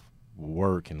of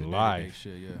work and life.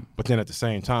 Shit, yeah. But then at the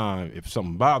same time, if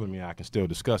something bothers me, I can still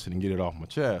discuss it and get it off my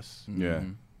chest. Yeah.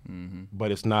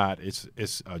 But it's not. It's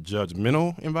a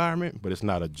judgmental environment, but it's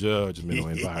not a judgmental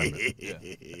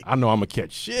environment. I know I'm gonna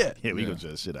catch shit. Yeah, we gonna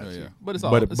judge shit out you. But it's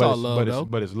all love, though.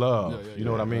 But it's love. You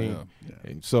know what I mean? Yeah.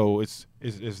 And so it's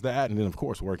that, and then of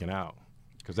course working out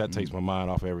because that takes my mind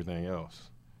off of everything else.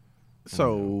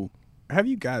 So, have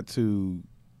you got to?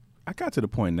 I got to the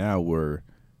point now where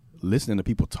listening to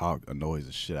people talk annoys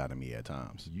the shit out of me at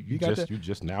times. You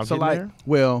just now so getting like, there?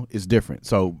 well, it's different.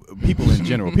 So people in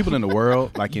general, people in the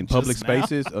world, like in public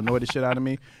spaces, annoy the shit out of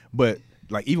me. But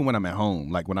like even when I'm at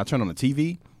home, like when I turn on the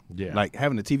TV, like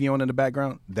having the TV on in the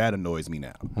background, that annoys me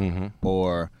now.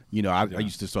 Or you know, I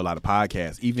used to do a lot of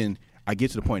podcasts. Even I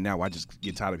get to the point now where I just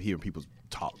get tired of hearing people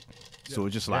talk. So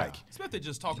it's just like, especially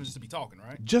just talking just to be talking,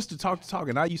 right? Just to talk.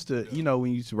 And I used to, you know,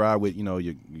 when you used to ride with, you know,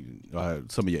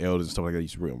 some of your elders and stuff like that, you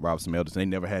used to rob some elders, and they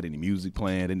never had any music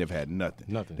playing. They never had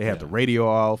nothing. They had the radio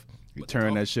off. You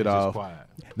turn that shit off. Quiet.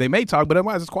 They may talk, but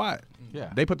otherwise it's quiet.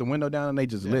 Yeah. They put the window down and they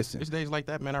just listen. It's days like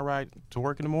that, man. I ride to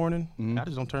work in the morning. I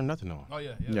just don't turn nothing on. Oh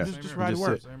yeah. Just ride to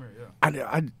work.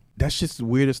 That's just the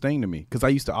weirdest thing to me because I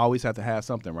used to always have to have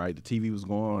something, right? The TV was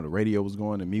going, the radio was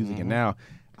going, the music, and now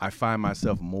I find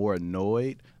myself more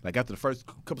annoyed. Like after the first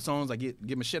couple songs, I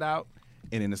get my shit out,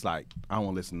 and then it's like I don't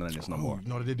want to listen to none of this no more. You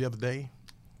know what I did the other day?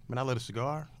 Man, I lit a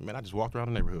cigar. Man, I just walked around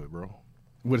the neighborhood, bro.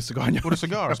 With a cigar? With a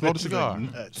cigar. Smoked a cigar.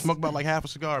 Smoked about like half a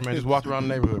cigar, man. Just walked around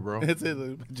the neighborhood, bro. That's it.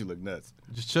 You look nuts.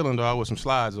 Just chilling, dog, with some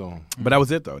slides on. But that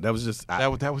was it, though. That was just that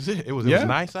was it. It was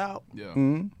nice out. Yeah.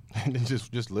 And then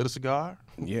just lit a cigar.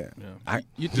 Yeah.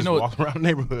 You know, walked around the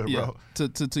neighborhood, bro.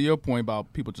 To your point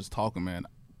about people just talking, man.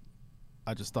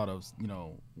 I just thought of, you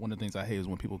know, one of the things I hate is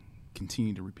when people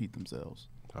continue to repeat themselves.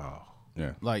 Oh.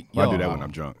 Yeah. Like, I do that when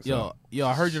I'm drunk. So. Yo,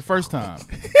 I heard you the first time.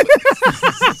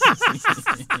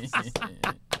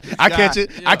 I catch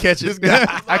it. I catch it.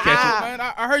 I catch it. Man,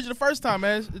 I heard you the first time,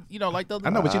 man. You know, like those. I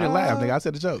know, but you didn't laugh, nigga. I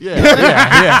said the joke. Yeah.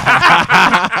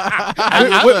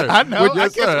 I know.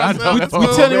 Yes, sir. I know. We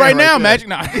telling you right now, Magic.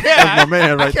 Nah. That's my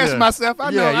man right there. I catch myself.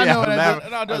 I know. I know.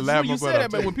 When you say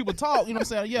that, man, when people talk, you know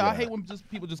what I'm saying? Yeah, I hate when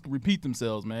people just repeat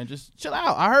themselves, man. Just chill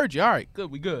out. I heard you. All right,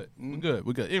 good. We good.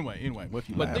 We good. Anyway. But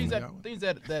things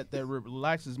that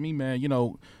relaxes me, man. You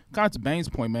know, kind of to Bane's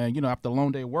point, man. You know, after a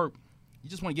long day of work, you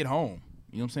just want to get home.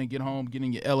 You know what I'm saying? Get home, get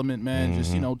in your element, man.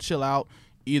 Just, you know, chill out.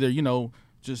 Either, you know,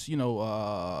 just,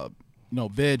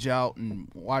 veg out and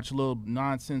watch a little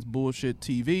nonsense bullshit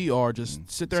TV or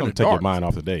just sit there in the dark. Take your mind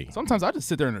off the day. Sometimes I just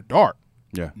sit there in the dark.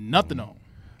 Yeah. Nothing on.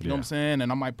 You know what I'm saying?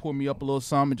 And I might pour me up a little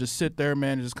something and just sit there,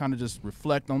 man, and just kind of just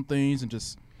reflect on things and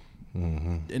just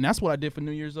and that's what I did for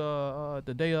New Year's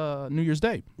New Year's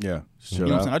Day. Yeah. You know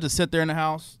what I'm saying? I just sit there in the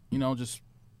house, you know, just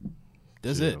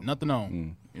that's it. Nothing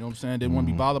on. You know what I'm saying? Didn't want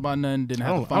to be bothered by nothing. Didn't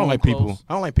have the phone close.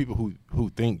 I don't like people who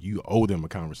think you owe them a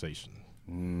conversation.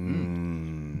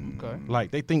 Okay.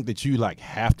 Like they think that you like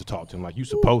have to talk to them, like you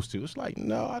supposed to. It's like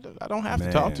no, I don't have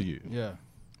to talk to you. Yeah.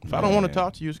 If I don't want to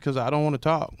talk to you, it's because I don't want to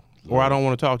talk, or I don't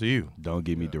want to talk to you. Don't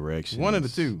give me directions. One of the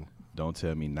two. Don't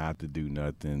tell me not to do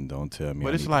nothing. Don't tell me.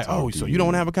 But it's like, oh, so you don't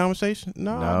want to have a conversation?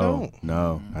 No, I don't.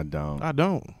 No, I don't. I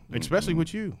don't. Especially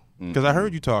with you, because I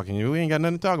heard you talking. We ain't got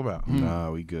nothing to talk about.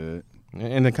 No, we good.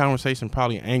 And the conversation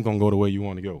probably ain't gonna go the way you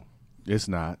want to go. It's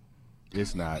not.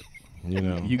 It's not. You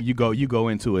know, you go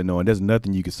into it knowing there's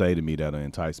nothing you can say to me that'll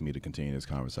entice me to continue this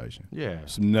conversation. Yeah,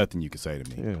 there's nothing you can say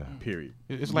to me. Yeah, period.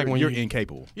 It's like when you're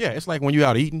incapable. Yeah, it's like when you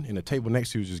out eating and the table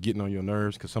next to you is just getting on your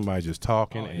nerves because somebody's just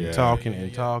talking and talking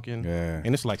and talking. Yeah,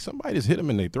 and it's like somebody just hit them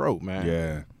in their throat, man.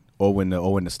 Yeah. Or when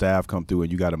the staff come through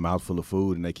and you got a mouthful of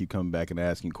food and they keep coming back and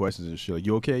asking questions and shit. Like,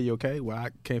 you okay? You okay? Well,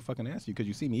 I can't fucking answer you because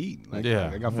you see me eating. Like,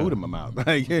 I got food in my mouth.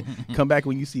 Like, come back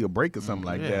when you see a break or something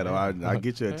like that, or I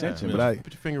get your attention. But I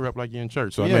put your finger up like you're in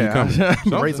church, so I know you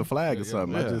come. Raise a flag or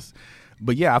something.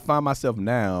 But I find myself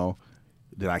now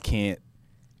that I can't.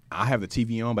 I have the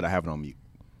TV on, but I have it on mute.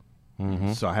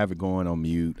 So I have it going on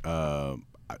mute.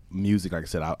 music, like I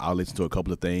said, I'll listen to a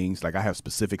couple of things. Like I have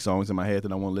specific songs in my head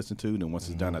that I want to listen to. Then once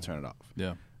it's done, I turn it off.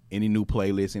 Yeah. Any new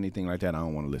playlist, anything like that, I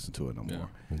don't want to listen to it no more.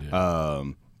 Yeah.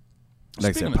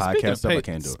 Like I said, podcast stuff, I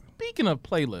can't do it. Speaking of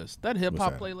playlists, that hip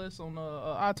hop What's that? playlist on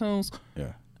iTunes,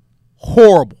 Yeah.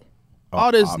 horrible. All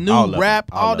Oh, this all new of rap,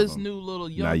 them. All all of this them. new little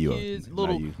Now young you kids, now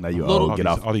little. you little- old. Get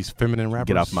off. all these feminine rappers.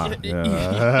 Get off my.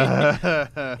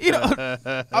 You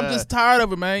know, I'm just tired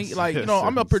of it, man. Like, you know,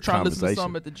 I'm up here trying to listen to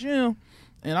something at the gym,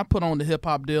 and I put on the hip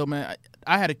hop deal, man.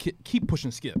 I had to keep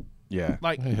pushing skip. Yeah.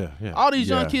 Like, Yeah. all these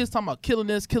young Yeah. kids talking about killing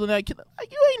this, killing that. Like,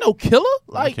 you ain't no killer.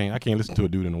 Like, I can't listen to a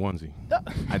dude in a onesie.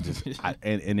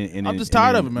 And I'm just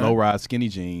tired of it, man. Low rise skinny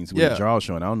jeans with Yeah. the jaw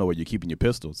showing. I don't know where you're keeping your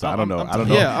pistol. So I I'm- don't know. I'm I don't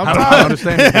t- know. yeah, I'm I don't tired.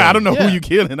 understand. I don't know Yeah. who you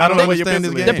killing. I don't know where your understand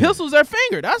pistol this is. the game. pistol's their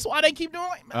finger. That's why they keep doing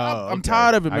it. Man. I'm okay.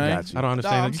 tired of it, I man. got you. I don't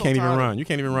understand. I'm You so can't even tired. run. You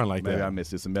can't even run like Maybe that. I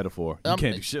missed. It's a metaphor. You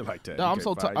can't do shit like that. No, You I'm can't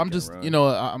so fight, tired. you I'm can't just, run. you know,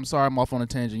 I'm sorry I'm off on a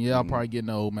tangent. Yeah, I'm probably getting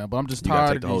old, man. But I'm just You gotta tired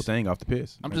take of the whole these. thing off the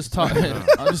piss. I'm just tired.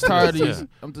 I'm just tired of these.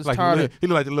 I'm just Like tired of. he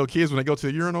look like the little kids when they go to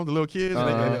the urinal. The little kids,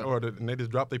 and they just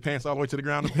drop their pants all the way to the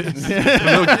ground and piss. The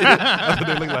little kids, that's what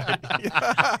they look like.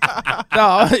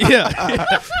 No, yeah.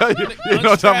 You know what I'm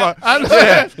talking about? I know.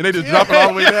 Yeah, and they just drop it all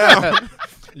the way down.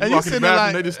 You And you walk in the sitting there bathroom,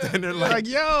 like- they just stand there Like, like,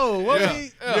 yo, what Yeah.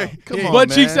 we? Yeah. Come Yeah. on, Butt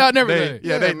man. cheeks out and everything. they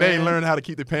Yeah, ain't man. learned how to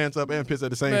keep their pants up and piss at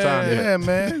the same Man. time. Yeah,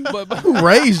 man. But Who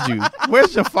raised you?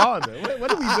 Where's your father?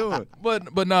 What are we doing?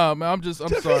 but nah, man. I'm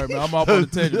sorry, man. I'm off on a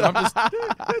tangent. I'm just.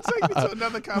 That take me to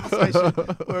another conversation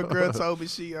where a girl told me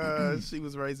she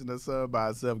was raising her son by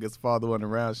herself because the father wasn't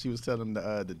around. She was telling him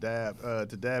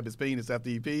to dab his penis after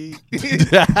he peed.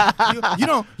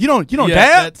 you don't Yeah,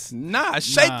 dab? that's- Nah,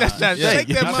 shake Nah, that yeah. shake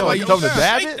that That's motherfucker. why you told him to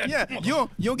dab Shake it? that- Yeah, you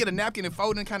don't get a napkin and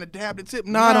fold and kind of dab the tip.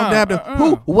 Nah, I don't dab it.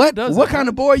 Who? What does What it? kind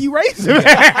of boy you raising?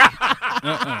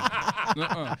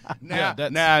 Yeah,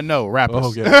 that's- Now I know rappers. Oh,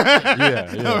 okay.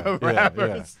 Yeah.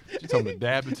 Rappers. She told me to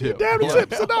dab the tip. Dab the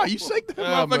tip. So no, you shake that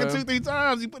Yeah, motherfucker man. 2-3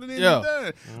 times. You put it in. Yeah. You're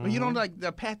done. But you don't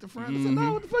like pat the front. And say,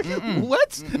 no, what the fuck?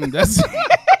 What? That's.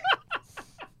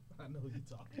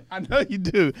 I know you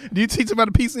do. Do you teach them how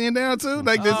to piece in down too?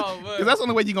 Like this, Oh, man. because that's the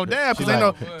only way you gonna dab. She Because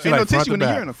like, ain't she no like front tissue to in the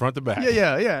back, urinal. front to back.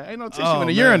 Yeah. Ain't no tissue Oh, in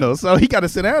the man. urinal, so he got to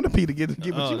sit down to pee to get what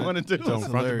you want to do. Tell him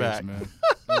That's front to hilarious, back. man.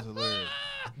 That's hilarious.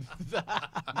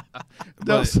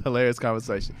 That was a hilarious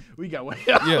conversation. We got way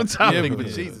off Yeah, topic, we but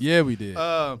did. Jesus. Yeah, we did.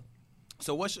 So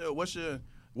what's your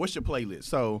playlist?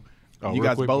 So Oh, you real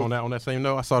guys quick, both. on that same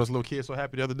note, I saw this little kid so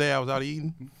happy the other day. I was out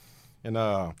eating, and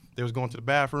they was going to the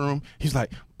bathroom. He's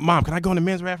like, "Mom, can I go in the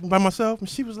men's bathroom by myself?" And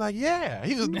she was like, "Yeah."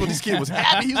 This kid was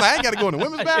happy. He was like, "I ain't got to go in the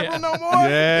women's bathroom no more."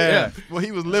 Yeah. Well,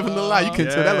 he was living the life. You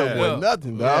couldn't tell that little boy Yeah.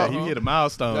 nothing, Yeah, dog. he hit a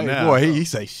milestone Hey, now. boy, he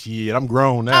say, "Shit, I'm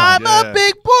grown now." I'm Yeah. a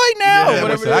big boy now. Yeah,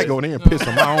 whatever said, it I is. go in there and piss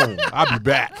on my own. I'll be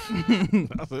back.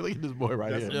 I said, "Look at this boy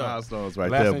right That's here." some milestones right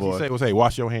Last there, thing boy. she said was, "Hey,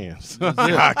 wash your hands."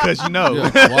 Because you know.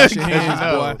 Yeah, wash your 'Cause hands, you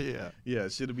know. boy. Yeah,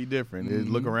 shit'll be different.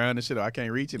 Look around and shit. I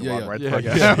can't reach it and Yeah, walk yeah. right the yeah,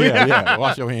 fuck out. yeah.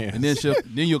 Wash your hands. And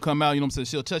then you'll come out. You know what I'm saying?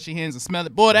 She'll touch your hands and smell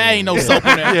it. Boy, that ain't no soap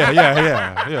in there.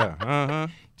 yeah. Uh-huh.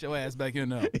 Get your ass back in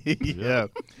there. Yeah.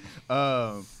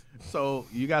 So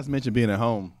you guys mentioned being at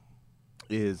home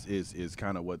is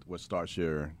kind of what starts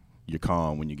your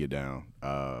calm when you get down,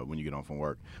 when you get home from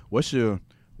work. What's your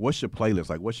playlist?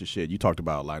 Like, what's your shit? You talked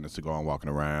about lighting a cigar and walking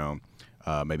around,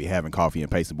 maybe having coffee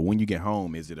and pacing. But when you get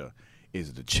home, is it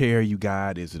a chair you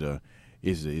got? Is it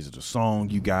a song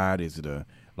you got? Is it a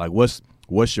like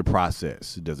what's your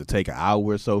process? Does it take an hour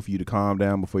or so for you to calm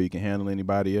down before you can handle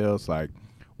anybody else? Like,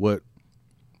 what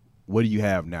do you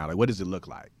have now? Like, what does it look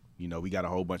like? You know, we got a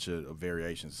whole bunch of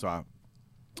variations. So,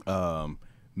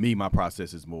 my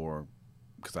process is more,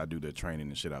 because I do the training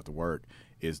and shit after work,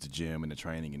 is the gym and the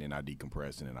training, and then I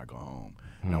decompress, and then I go home.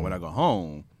 Now, when I go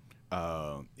home,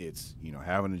 it's,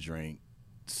 having a drink,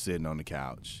 sitting on the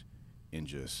couch, and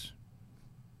just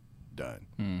done.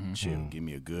 Chill. Give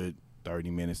me a good 30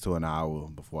 minutes to an hour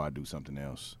before I do something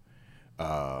else.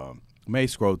 May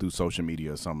scroll through social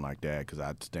media or something like that, because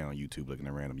I stay on YouTube looking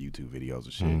at random YouTube videos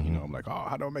and shit. I'm like, oh,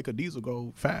 how do I make a diesel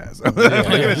go fast? Yeah.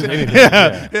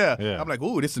 I'm like,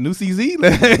 ooh, this is a new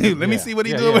CZ. Let me see what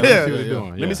he doing with Let me see it. what he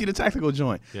doing. Let me see the tactical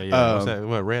joint. What's that?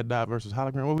 What, red dot versus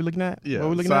hologram? What we looking at? Yeah, What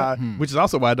we looking so at? which is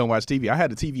also why I don't watch TV. I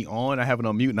had the TV on, I have it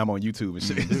on mute, and I'm on YouTube and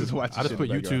shit. Just watching I just shit put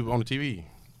in the background. YouTube on the TV.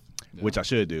 Which I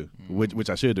should do. Which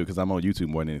I should do, because I'm on YouTube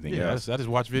more than anything Yeah, else. I just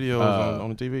watch videos on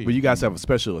the TV. But you guys have a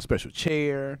special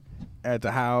chair at the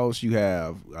house. You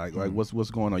have like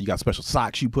what's going on? You got special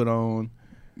socks you put on.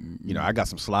 I got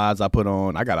some slides I put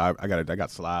on. I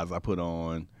got slides I put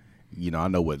on. I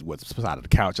know what side of the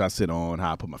couch I sit on,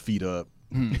 how I put my feet up.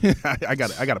 I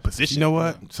got a position. You know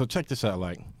what? So check this out.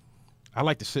 Like, I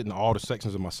like to sit in all the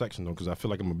sections of my section though, because I feel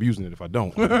like I'm abusing it if I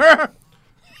don't.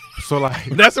 So like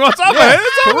that's what I'm talking about.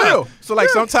 for real. So like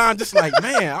sometimes just like,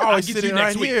 man, I always sit in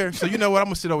right here. So you know what? I'm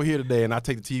gonna sit over here today, and I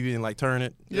take the TV and like turn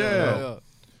it. Yeah.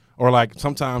 Or like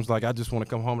sometimes like I just want to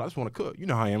come home. I just want to cook. You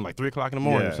know how I am, like 3 o'clock in the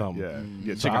morning or something.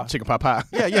 Yeah. Chicken pot pie.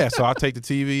 Yeah. So I take the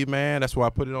TV, man. That's why I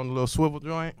put it on the little swivel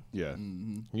joint. Yeah.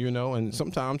 You know, and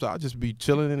sometimes I'll just be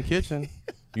chilling in the kitchen,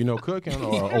 you know, cooking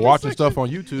or watching stuff on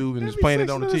YouTube and just playing it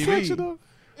on the TV.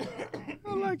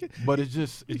 I like it. But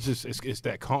it's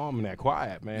that calm and that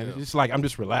quiet, man. It's just like I'm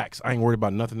just relaxed. I ain't worried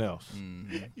about nothing else.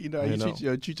 You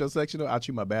know, treat your section. I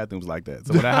treat my bathrooms like that.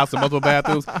 So when I have some multiple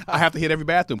bathrooms, I have to hit every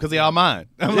bathroom because they all mine.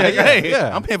 I'm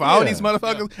I'm paying for all these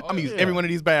motherfuckers. I'm gonna use every one of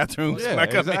these bathrooms. Yeah,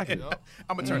 exactly.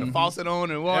 I'm gonna turn the faucet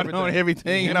on and water on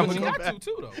everything. And I'm But gonna you got to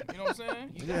too, though. You know what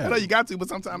I'm saying? I know you got to, but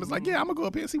sometimes it's like, I'm gonna go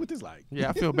up here and see what this like. Yeah,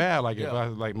 I feel bad. Like if I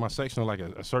like my section, like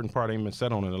a certain part ain't been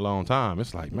set on in a long time.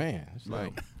 It's like, man, it's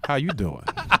like, how you doing?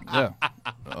 Yeah.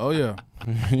 Oh yeah.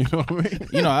 You know what I mean?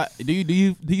 You know, do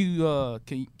you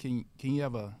can you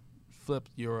ever flip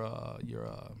your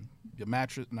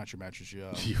mattress, not your mattress, your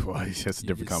It's just a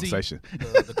different conversation.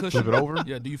 the cushion. Flip it over?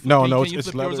 Yeah, do you flip, No, can it's you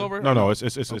flip leather. yours over? No, it's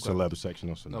a leather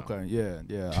section. So no. Okay,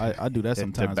 yeah. I do that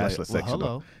sometimes. That bachelor like, section.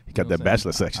 hello. He got that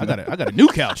bachelor section. I got a new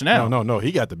couch now. No.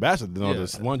 He got the bachelor. No, Yeah.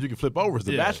 the ones you can flip over is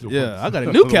the bachelor. Yeah, ones. I got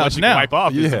a new couch now. Wipe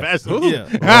off. Yeah. It's the bachelor.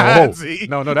 Yeah. Oh, See?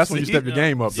 no, that's when you step your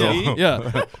game up, though. See?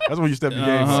 Yeah. That's when you step your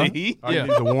game up. See? All you Yeah.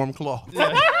 need is a warm cloth.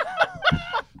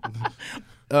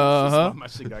 My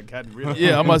shit got rid of.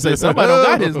 Yeah, I'm gonna say somebody don't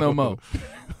got his no more.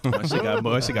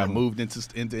 My shit got moved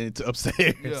into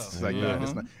upstairs. It's like,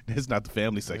 Uh-huh. it's not the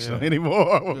family section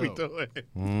anymore. What we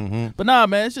doing? But nah,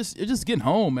 man, it's just getting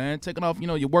home, man. Taking off,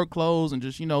 your work clothes and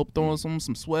just, throwing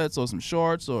some sweats or some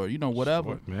shorts or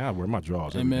whatever. Man, I wear my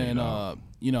drawers. And every day, man, dog.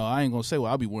 I ain't gonna say what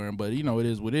I'll be wearing, but it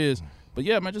is what it is. But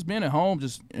yeah, man, just being at home,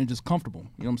 just comfortable.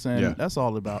 You know what I'm saying? Yeah. That's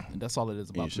all it is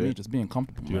about for me, just being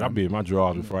comfortable. Dude, man. I be in my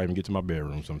drawers before I even get to my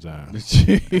bedroom sometimes.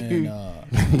 And,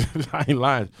 I ain't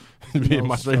lying. Be in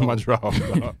my drawers.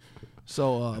 Dog.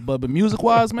 so, but music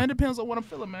wise, man, depends on what I'm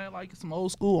feeling, man. Like some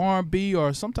old school R&B,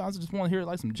 or sometimes I just want to hear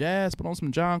like some jazz, put on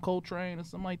some John Coltrane or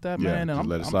something like that, man. And just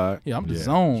let it slide. I'm just Yeah,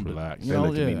 zoned. just relax. They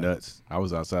look at me nuts. I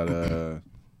was outside.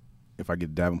 If I get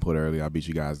to Davenport early, I'll beat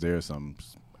you guys there some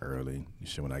early.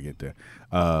 Shit, when I get there,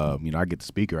 I get the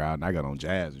speaker out and I got on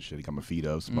jazz and shit. I got my feet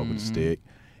up, smoking the stick,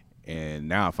 and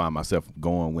now I find myself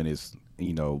going when it's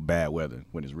bad weather,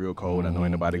 when it's real cold. I know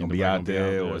ain't nobody gonna be out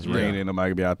there, or it's raining, nobody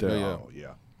gonna be out there. Yeah. Oh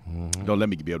yeah. Don't let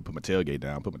me be able to put my tailgate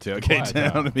down. Put my tailgate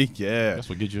down to me. Yeah. That's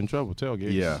what gets you in trouble,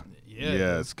 tailgates. Yeah.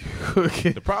 Yeah. It's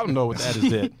cooking. The problem though with that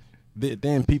is that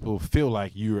then people feel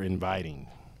like you're inviting.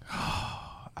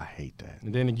 I hate that.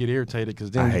 And then they get irritated because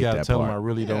I then you hate gotta that tell part. them I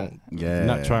really don't. Yeah.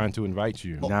 Not trying to invite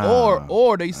you. Nah.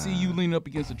 Or they see you leaning up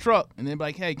against a truck and they're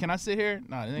like, hey, can I sit here?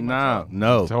 Nah, it ain't my truck.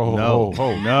 No.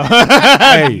 Oh, No.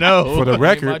 Hey, No. for the my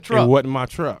record, it truck. wasn't my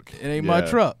truck. It ain't my Yeah.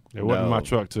 truck. It wasn't No. my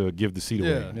truck to give the seat away.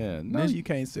 Yeah. Yeah. No, you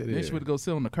can't sit Then she here. would go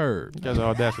sit on the curb. You guys are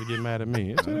audacity to get mad at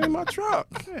me. It ain't my truck.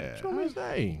 Yeah. Show me his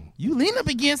name. You lean up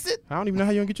against it. I don't even know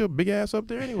how you gonna get your big ass up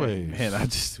there anyway. Man, I'm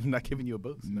not giving you a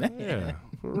boost. Yeah,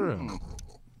 for real.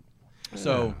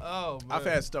 So Oh, man. I've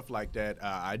had stuff like that.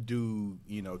 I do,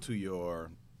 to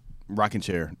your rocking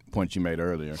chair point you made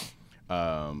earlier.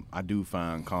 I do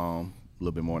find calm a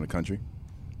little bit more in the country.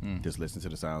 Just listen to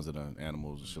the sounds of the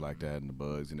animals and shit like that, and the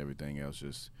bugs and everything else.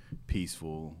 Just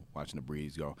peaceful, watching the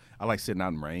breeze go. I like sitting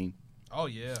out in rain. Oh,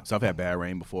 yeah. So I've had bad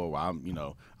rain before where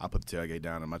I put the tailgate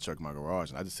down in my truck in my garage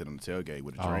and I just sit on the tailgate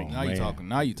with a drink. Now you man. talking.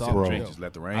 Now you Sit on talking. the Bro. drink, just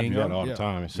let the I rain do that go. all Yeah. the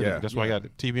time. And sit- Yeah. That's why I got the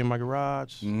TV in my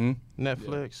garage, Mm-hmm.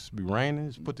 Netflix, be raining,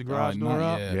 just put the garage door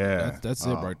up. Yeah. That's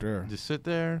it right there. Just sit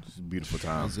there. It's beautiful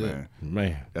times, That's it. man.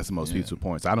 Man. That's the most peaceful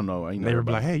points. I don't know. And they were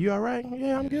like, hey, you all right?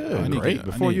 Yeah, I'm good. I need Great. to-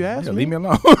 Before I you need- ask yeah, me. leave me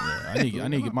alone. I need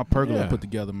to get my pergola Yeah. put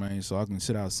together, man, so I can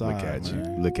sit outside. Look at you.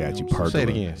 man. Look at you. know what I'm Pergola. Say it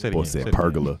again. Say it Boy again. said Say it again.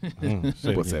 pergola. Say it Boy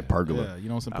again. said pergola. Yeah, you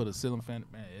know what I'm saying? Put a ceiling fan.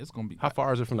 Man, it's gonna be. How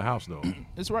far is it from the house, though?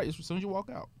 It's right. It's as soon as you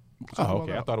walk out. As soon as you Oh, walk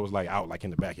okay. I out. thought it was like out, like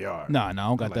in the backyard. Nah, I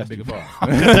don't got Like, that that's big of too a. far.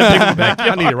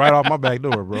 I need it right off my back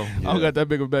door, bro. I don't got that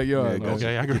big of a backyard. Yeah, man.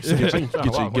 Okay, I agree.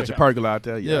 Get your pergola out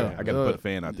there. Yeah, Yeah. I got to put a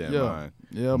fan out there in Yeah. mine.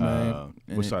 Yeah, man.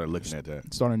 And We started looking at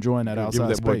that. start enjoying that Give outside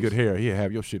that boy space. good hair. He'll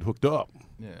have your shit hooked up.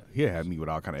 Yeah. He had me with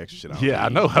all kind of extra shit. Yeah, I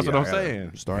know. That's what I'm I gotta-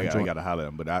 saying. Start I enjoying. got to holler at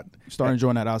him, but Start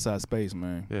enjoying that outside space,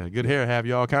 man. Yeah, good hair have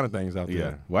you all kind of things out yeah.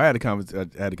 there. Well, I had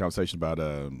a conversation about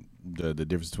the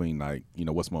difference between like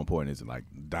what's more important, is it like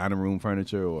dining room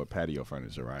furniture or patio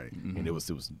furniture, right? And it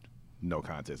was no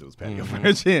contest. It was patio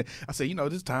furniture. I said,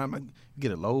 this time I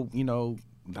get a low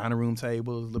dining room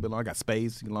tables, a little bit long. I got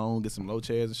space, long, get some low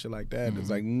chairs and shit like that. It's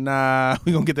like, nah,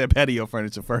 we gonna get that patio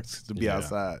furniture first to be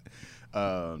outside.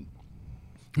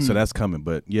 So that's coming.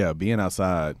 But yeah, being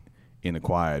outside in the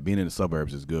quiet, being in the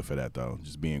suburbs is good for that though.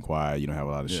 Just being quiet, you don't have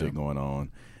a lot of shit going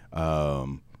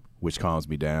on, which calms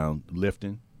me down.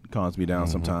 Lifting calms me down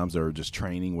sometimes, or just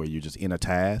training where you're just in a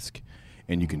task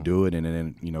and you can do it. And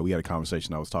then, you know, we had a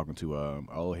conversation. I was talking to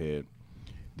old head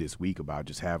this week about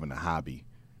just having a hobby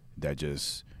that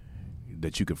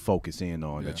you can focus in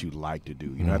on, that you like to do.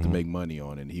 You don't have to make money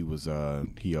on it. And he was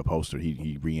he upholstered,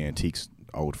 he re-antiques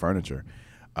old furniture.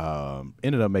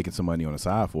 Ended up making some money on the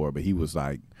side for it, but he was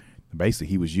like, basically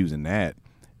he was using that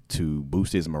to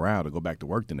boost his morale to go back to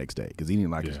work the next day because he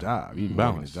didn't like his job. He didn't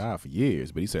like his job for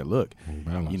years, but he said, look,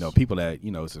 you know, people that,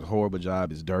 you know, it's a horrible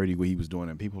job, it's dirty what he was doing,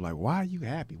 and people are like, why are you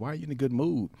happy? Why are you in a good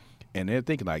mood? And they're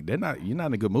thinking like, you're not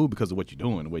in a good mood because of what you're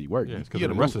doing, the way you work. Yeah, because of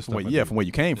the rest of the stuff. From where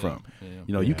you came from.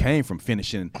 You know, you came from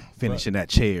finishing that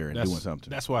chair and doing something.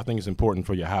 That's why I think it's important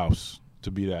for your house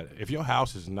to be that. If your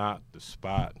house is not the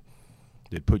spot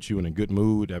that puts you in a good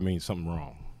mood, that means something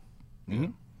wrong.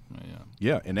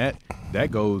 Yeah, and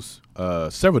that goes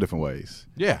several different ways.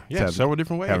 Yeah, several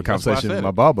different ways. Have a conversation with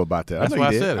my barber about that. That's why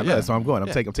I said it. That's why I'm going. I'm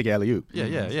taking alley-oop.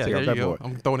 Yeah. There you go.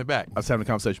 I'm throwing it back. I was having a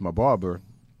conversation with my barber,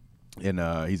 and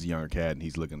he's a younger cat, and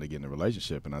he's looking to get in a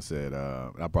relationship. And I said,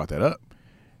 I brought that up,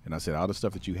 and I said, all the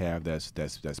stuff that you have that's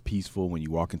peaceful when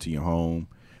you walk into your home,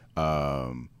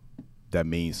 that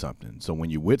means something. So when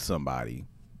you're with somebody,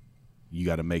 you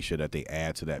got to make sure that they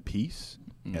add to that peace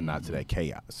and not to that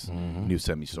chaos. And he was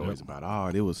telling me stories about,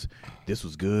 this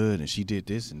was good, and she did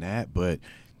this and that, but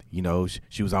you know,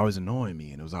 she was always annoying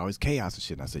me, and it was always chaos and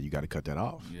shit. And I said, you got to cut that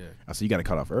off. Yeah. I said, you got to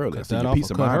cut off early. I said, your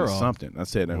peace of mind is something. I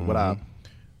said, and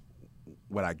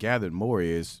what I gathered more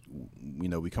is, you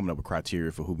know, we coming up with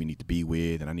criteria for who we need to be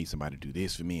with, and I need somebody to do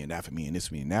this for me and that for me and this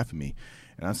for me and that for me.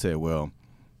 And I said, well,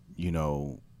 you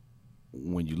know,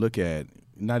 when you look at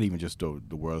not even just the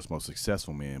world's most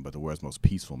successful men, but the world's most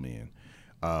peaceful men,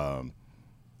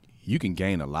 you can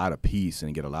gain a lot of peace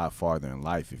and get a lot farther in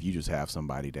life if you just have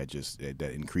somebody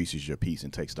that increases your peace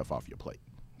and takes stuff off your plate.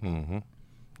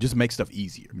 Just make stuff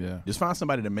easier. Yeah. Just find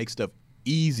somebody that makes stuff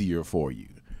easier for you.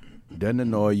 Doesn't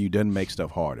annoy you, doesn't make stuff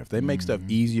harder. If they make stuff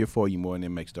easier for you more than they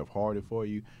make stuff harder for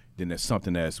you, then that's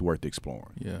something that's worth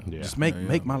exploring. Just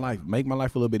make my life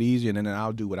a little bit easier, and then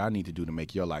I'll do what I need to do to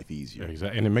make your life easier.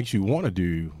 Exactly, and it makes you want to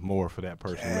do more for that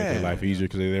person, to make their life easier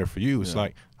because they're there for you. It's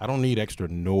like, I don't need extra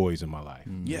noise in my life.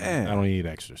 I don't need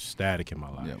extra static in my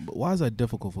life. But why is that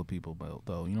difficult for people,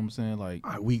 though? You know what I'm saying? Like,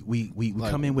 we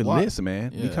come in with lists,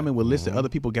 man. We come in with lists that other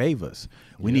people gave us.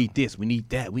 We need this, we need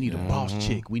that, we need a boss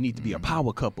chick, we need to be a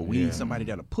power couple, we need somebody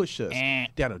that'll push us,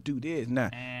 that'll do this.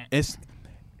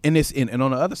 And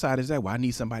on the other side is that, well, I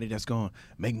need somebody that's going to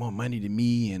make more money than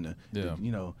me and,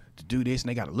 you know, to do this. And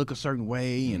they got to look a certain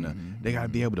way and they got to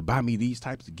be able to buy me these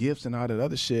types of gifts and all that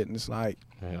other shit. And it's like.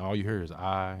 And all you hear is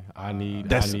I need.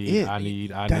 It's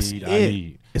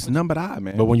nothing but I,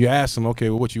 man. But when you ask them,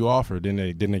 okay, well, what you offer, then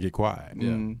they get quiet.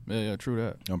 Yeah, true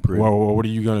that. I'm pretty. Well, what are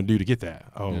you going to do to get that?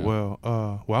 Oh, well,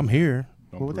 I'm here.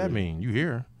 What would that mean? You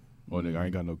here? Oh, nigga, I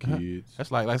ain't got no kids.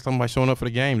 That's like somebody showing up for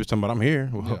the game, just talking about I'm here.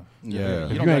 Well,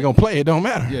 if you ain't gonna play, it don't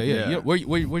matter.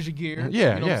 Where's your gear?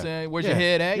 Yeah, you know what I'm saying? Where's your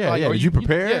head at? Did you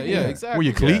prepare? Yeah, exactly. Where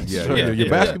your cleats? Your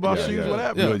basketball shoes?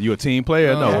 Whatever. You a team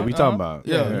player? No, what we talking about?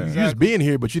 Yeah, exactly. You just being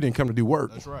here, but you didn't come to do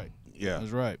work. That's right. Yeah,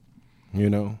 that's right. You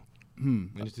know, and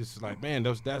it's just like, man,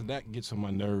 that gets on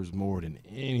my nerves more than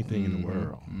anything in the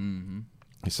world.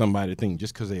 It's somebody to think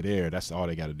just because they're there, that's all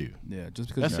they got to do. Yeah, just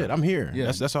because that's it. I'm here.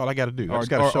 Yeah. That's all I got to do. I just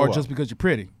got to show up. Or just because you're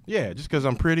pretty. Yeah, just because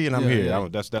I'm pretty and I'm here. Yeah.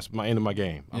 That's my end of my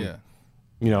game.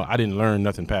 You know, I didn't learn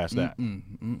nothing past that.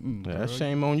 That's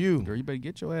shame on you. Girl, you better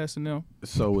get your ass in there.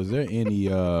 So, is there any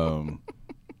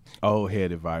old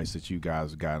head advice that you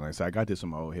guys got? Like, so I got this from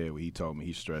my old head where he told me,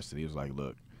 he stressed it. He was like,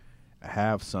 look,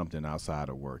 have something outside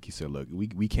of work. He said, look,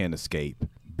 we can't escape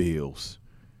bills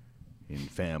and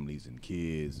families and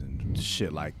kids and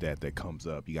shit like that comes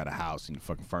up. You got a house and the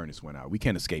fucking furnace went out. We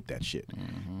can't escape that shit.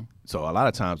 So a lot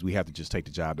of times we have to just take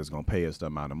the job that's going to pay us the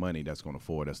amount of money that's going to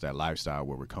afford us that lifestyle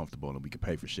where we're comfortable and we can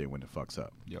pay for shit when it fucks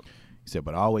up. He said,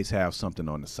 but always have something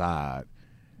on the side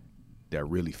that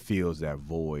really fills that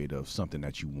void of something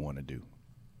that you want to do.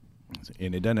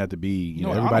 And it doesn't have to be, you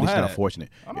know, everybody's not fortunate.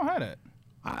 I don't have that.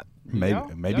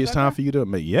 Maybe it's time for you to,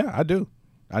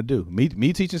 I do.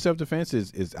 Me teaching self-defense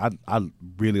is I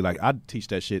really like, I teach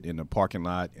that shit in the parking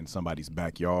lot in somebody's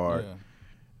backyard.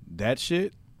 That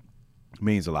shit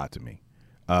means a lot to me.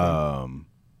 So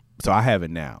I have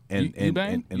it now. And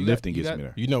lifting gets me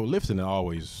there. You know, lifting has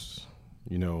always,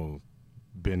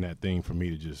 been that thing for me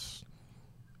to just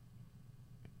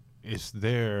it's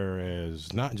there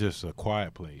as not just a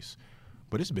quiet place,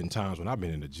 but it's been times when I've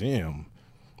been in the gym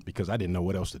because I didn't know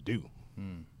what else to do.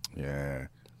 Yeah.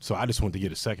 So I just went to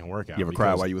get a second workout. You ever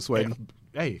cried while you were sweating?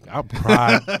 Hey, I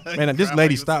cried. Man, this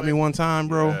lady stopped me one time,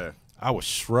 bro. Yeah. I was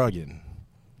shrugging.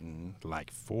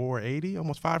 Like 480,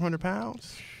 almost 500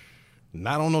 pounds.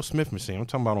 Not on no Smith machine. I'm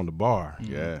talking about on the bar.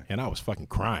 Yeah. And I was fucking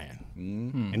crying.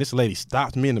 And this lady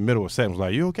stopped me in the middle of a set and was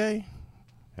like, "You okay?"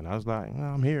 And I was like, "No,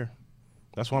 I'm here.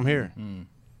 That's why I'm here."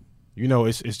 You know,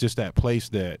 it's just that place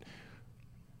that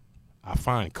I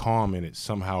find calm in it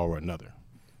somehow or another.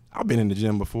 I've been in the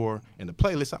gym before, and the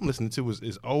playlist I'm listening to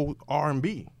is old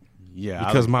R&B. Yeah.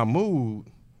 Because my mood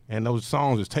and those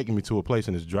songs is taking me to a place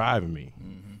and it's driving me.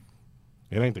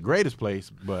 It ain't the greatest place,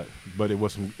 but it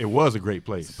was a great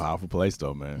place. Powerful place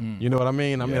though, man. You know what I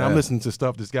mean? I mean, I'm listening to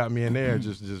stuff that's got me in there,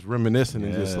 just reminiscing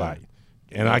and just like,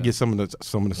 and I get some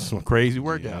crazy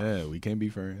workouts. Yeah, we can't be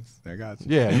friends. I got you.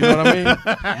 Yeah, you know what I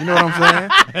mean? You know what I'm saying?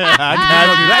 I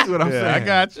know exactly what I'm saying. I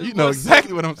got you. You know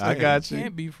exactly what I'm saying. I got you.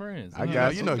 Can't be friends. I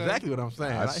got You know exactly what I'm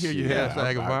saying. I hear you. Yeah,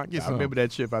 Hashtag Avant. Get I some. remember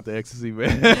that trip out the ecstasy,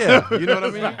 man. Yeah, you know what I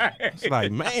mean? It's like,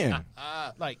 man.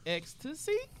 Like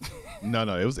ecstasy. No,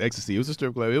 it was ecstasy. It was a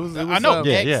strip club. It was I know.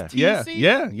 Yeah,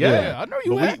 Yeah. I know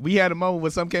you. But we had a moment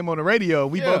when something came on the radio.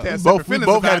 We both had We separate both feelings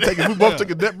had about to it. take we both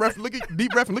took a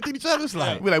deep breath, and looked at each other. It's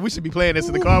like, We're like, we should be playing this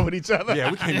in the car with each other. yeah,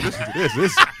 we can't listen to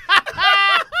this.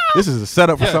 This is a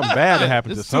setup for something bad to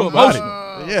happen to It's too somebody.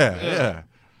 emotional. Yeah.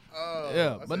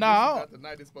 Yeah, but now the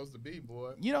night it's supposed to be,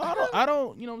 boy. you know, I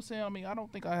don't, you know what I'm saying? I mean, I don't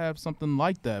think I have something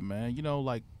like that, man. You know,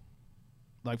 like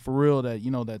for real, that, you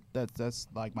know, that's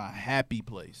like my happy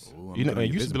place. You know,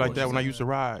 it used to be like that when I used to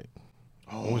ride.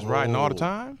 I was riding all the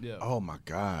time. Yeah. Oh my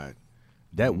God,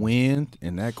 that wind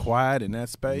and that quiet and that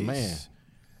space, Man.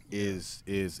 is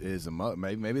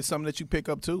maybe it's something that you pick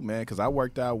up too, man. Because I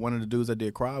worked out one of the dudes I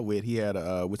did crowd with. He had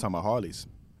we're talking about Harleys.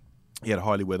 He had a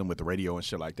Harley with him with the radio and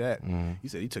shit like that. He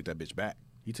said he took that bitch back.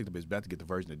 He took the bitch back to get the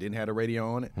version that didn't have the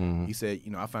radio on it. He said,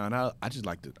 you know, I found out I just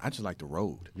like the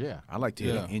road. Yeah. I like to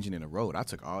hear Yeah. the engine in the road. I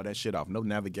took all that shit off. No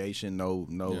navigation, no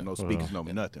speakers, no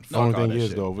nothing. The Fuck only all thing that is,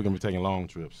 shit. though, we're going to be taking long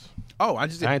trips. Oh, I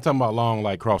ain't talking about long,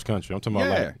 like, cross country. I'm talking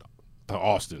about, Yeah. like, to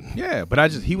Austin. Yeah,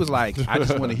 but he was like, I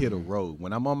just want to hear the road.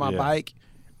 When I'm on my Yeah. bike,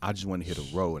 I just want to hear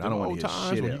the road. I don't want to hear times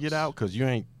shit when else. you get out because you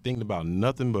ain't thinking about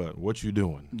nothing but what you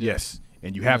doing. Yes,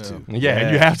 and you have to. Yeah,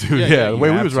 and you have to. Yeah, Yeah, yeah, the you way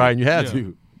we have was to. riding, you had Yeah.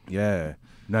 to. Yeah.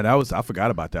 No, I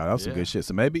forgot about that. That was some Yeah. good shit.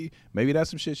 So maybe that's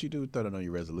some shit you do. Throw that on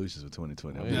your resolutions for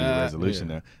 2020. I'm Yeah. your resolution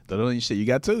Yeah. now. Throw that on your shit. You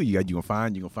got two. You gonna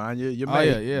find your mate. Oh yeah,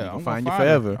 yeah. You I'm gonna find you her.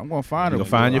 forever. I'm gonna find her. You gonna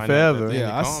find you That forever. thing Yeah,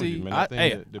 that I calms see. You, man. I- That thing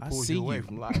hey, that I pulls see you away you.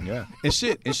 from life. Yeah,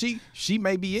 and she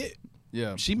may be it.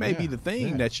 Yeah. She may be Yeah. the thing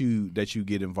Yeah. that you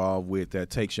get involved with that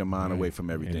takes your mind away from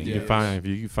And everything. if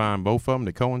you Yeah. can find both of them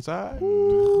to coincide.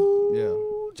 Yeah.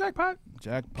 Jackpot.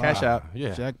 Jackpot. Cash out.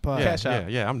 Yeah. Jackpot. Yeah, Cash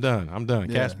out. yeah, I'm done.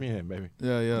 Yeah. Cash me in, baby.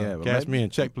 Yeah, yeah. Yeah, but Cash maybe- me in.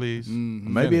 Check, please.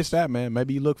 Maybe it's that, man.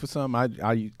 Maybe you look for something.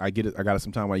 I get it. I got it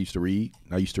sometime when I used to read.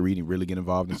 I used to read and really get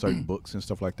involved in certain books and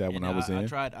stuff like that when I was in. I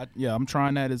tried. I'm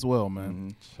trying that as well,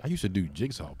 man. I used to do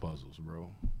jigsaw puzzles, bro.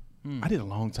 I did a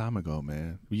long time ago,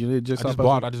 man. You did just I just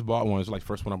bought one. It's like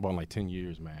first one I bought in like 10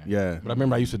 years, man. Yeah. But I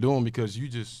remember I used to do them because you're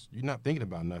not thinking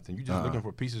about nothing. You just Uh-huh. looking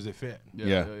for pieces that fit.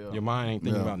 Yeah. Your mind ain't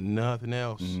thinking Yeah. about nothing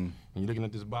else. Mhm. And you're looking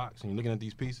at this box and you're looking at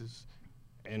these pieces.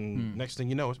 And next thing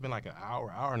you know, it's been like an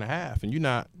hour and a half, and you're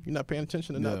not paying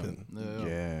attention to nothing.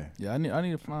 Yeah. Yeah, I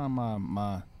need to find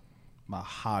my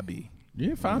hobby.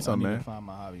 You find I something, need man. to find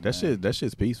my hobby. That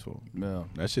shit's peaceful. Yeah.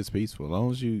 That shit's peaceful. As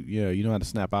long as you know how to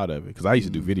snap out of it. Because I used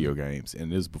to do video games,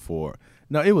 and this was before.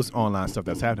 No, it was online stuff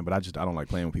that's happening, but I don't like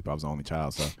playing with people. I was the only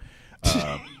child, so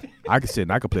I could sit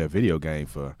and I could play a video game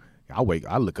for.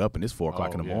 I look up and it's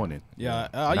 4:00 in the yeah. morning. Yeah,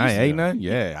 And I used to, ain't nothing.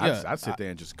 Yeah, Yeah, I sit there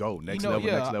and just go next you know, level,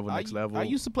 yeah, next level, next level. I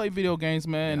used to play video games,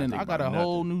 man, Yeah, I and think I got a about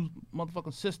whole new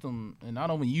motherfucking system, and I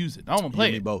don't even use it. I don't even play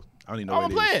You need it. both. I don't even know I what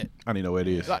don't it play is. it. I don't even know what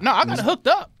it is. No, I got it hooked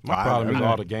up. My I- problem is I-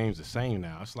 all the games the same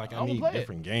now. It's like I I wanna need play it.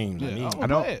 different games. Yeah, I need. I I wanna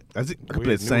don't. play it. That's it. I can Weird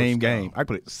play the newer same style. game. I can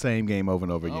play the same game over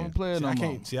and over I again. don't play it See, no I more.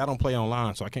 can't. See, I don't play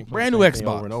online, so I can't play Brand the new same thing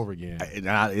Xbox. over and over again.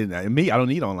 And me, I don't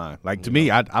need online. Like to me,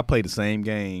 I play the same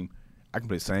game. I can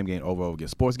play the same game over and over again.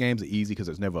 Sports games are easy because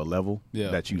there's never a level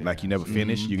that you like. You never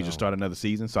finish. You can just start another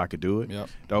season, so I could do it Yep.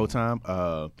 the whole time.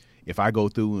 If I go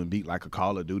through and beat like a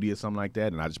Call of Duty or something like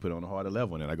that, and I just put it on a harder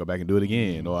level, and then I go back and do it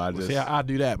again, or I just. See, I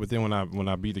do that, but then when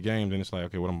I beat the game, then it's like,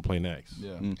 okay, what I'm gonna play next?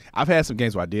 Yeah. I've had some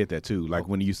games where I did that too. Like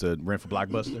when you used to rent for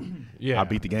Blockbuster. Yeah, I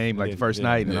beat the game like Yeah, the first yeah,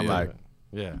 night, and yeah, I'm yeah. like,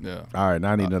 yeah. Yeah. all right,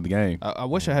 now I need another game. I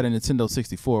wish I had a Nintendo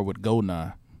 64 with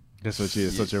GoldenEye. That's what you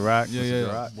such a rock. Yeah, Such a yeah.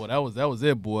 rock. Well, that was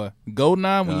it, boy.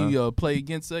 GoldenEye when you play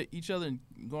against each other, and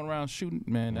going around shooting,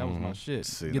 man, that was my shit.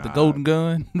 See, Get the golden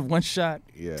gun, one shot.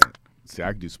 Yeah. See,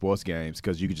 I could do sports games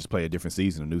because you could just play a different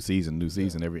season, a new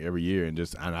season every year, and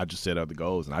I just set up the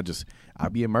goals, and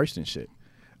I'd be immersed in shit.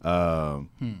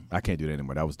 I can't do that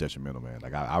anymore. That was detrimental, man.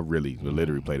 Like I really would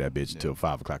literally play that bitch until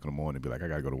 5 o'clock in the morning and be like, I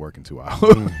gotta go to work in 2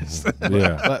 hours.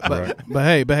 But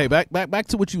hey, back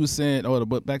to what you were saying,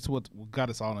 but back to what got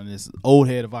us all in this old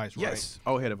head advice, right? Yes,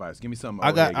 old head advice. Give me something.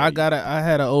 I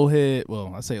had an old head.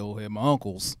 Well, I say old head. My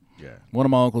uncles. Yeah. One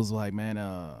of my uncles was like, man,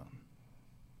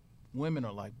 women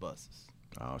are like buses.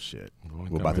 Oh shit,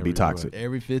 we're about to be toxic.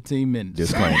 Every 15 minutes.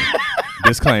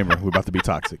 Disclaimer. We're about to be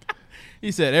toxic.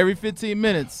 He said every 15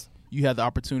 minutes you have the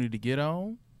opportunity to get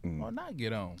on or not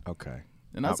get on. Okay.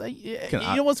 And I say,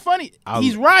 yeah, you know what's funny?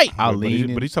 He's right. But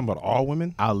he's talking about all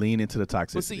women. I'll lean into the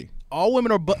toxicity. But see, all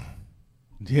women are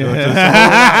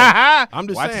I'm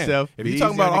just Watch saying. yourself. If you're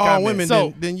talking about all women,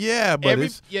 So, then yeah, but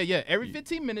every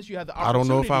 15 minutes you have the opportunity. I don't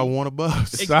know if I want a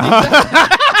bus.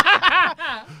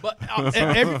 But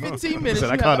every 15 minutes,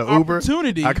 I you caught have an the Uber.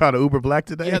 opportunity. I caught an Uber Black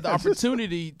today. You have the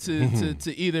opportunity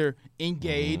to either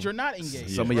engage or not engage.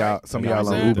 Some of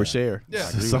y'all on Uber Share. Yeah.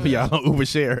 Some of y'all on Uber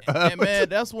Share. And man,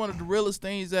 that's one of the realest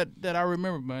things that I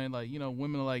remember, man. Like,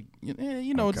 women are like,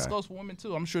 this goes for women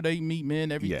too. I'm sure they meet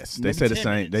men every. Yes, they say the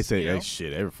same. Minutes, they say, hey,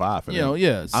 shit, every 5 for them.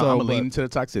 Yeah. So I'm leaning to the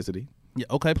toxicity. Yeah.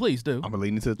 Okay, please do. I'm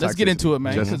leaning to the toxicity. Let's get into it,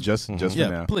 man. Just for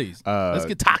now. Please. Let's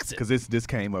get toxic. Because this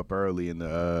came up early in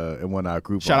one of our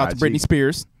group. Shout out to Britney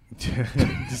Spears.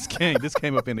 this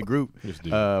came up in the group.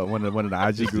 One of the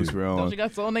IG groups we're on. Don't you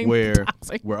got soul name where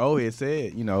old head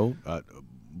said,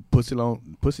 pussy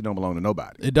don't belong to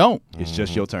nobody. It don't. It's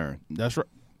just your turn. That's right.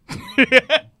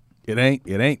 It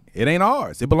ain't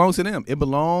ours. It belongs to them. It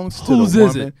belongs to Whose the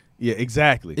woman. is it? Yeah,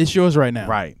 exactly. It's yours right now.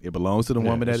 Right. It belongs to the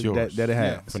woman that it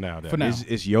has. For now.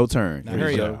 It's your turn. Now,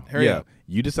 hurry up.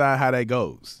 You decide how that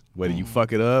goes. Whether you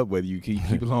fuck it up, whether you keep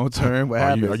it long term, what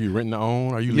happens. Are you renting to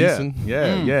own? Are you leasing?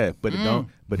 Yeah. But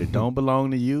it don't belong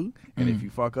to you. And if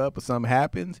you fuck up or something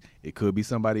happens, it could be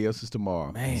somebody else's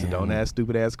tomorrow. Man. So don't ask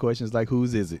stupid ass questions like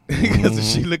whose is it? Because if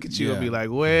she look at you and be like,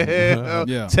 well,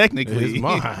 technically it's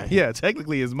mine. Yeah,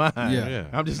 technically it's mine. Yeah.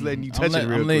 I'm just letting you touch it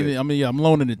real quick. I'm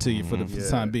loaning it to you for the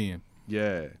time being.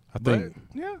 Yeah. I think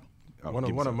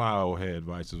One of my old head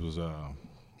advices was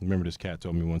remember this cat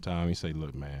told me one time, he said,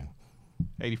 look, man,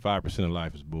 85% of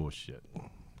life is bullshit.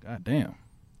 God damn.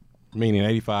 Meaning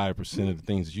 85% of the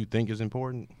things that you think is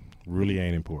important really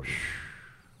ain't important.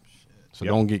 So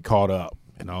don't get caught up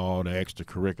in all the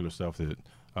extracurricular stuff that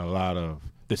a lot of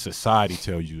the society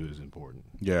tells you is important.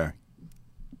 Yeah.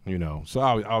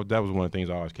 So that was one of the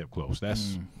things I always kept close.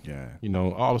 That's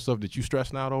all the stuff that you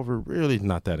stressing out over really is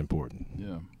not that important.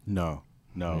 Yeah. No.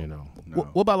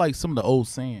 What about like some of the old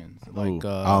sayings? Like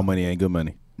all money ain't good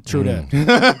money. True that.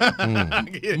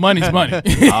 Money's money.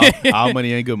 all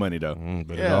money ain't good money though.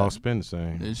 But it all spend the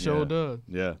same. It sure does.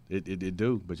 Yeah, it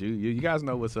do. But you guys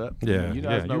know what's up. Yeah, you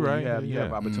guys know you're when right. you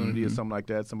have opportunity or something like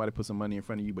that. Somebody put some money in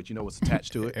front of you, but you know what's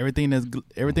attached to it. Everything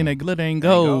that glitter ain't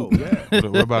gold. Yeah.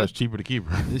 What about it's cheaper to keep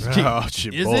her? It's cheap. Oh,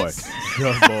 shit, Is boy. it?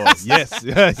 Good boy. Yes.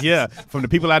 Yeah. From the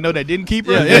people I know that didn't keep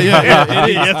her. Yeah.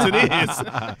 Yes,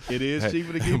 it is. It is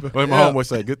cheaper to keep her. But my homeboy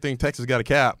said, good thing Texas got a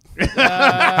cap.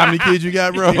 How many kids you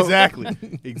got, bro?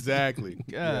 Exactly.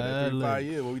 Yeah, 5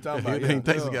 years. What we talking about? Good thing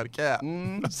Texas got a cap.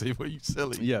 Mm. I say, well, you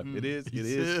silly. Yeah, it is. It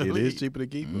silly. is cheaper to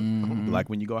keep her. Like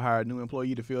when you go hire a new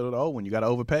employee to fill the old one, you got to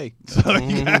overpay. So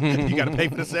you got to pay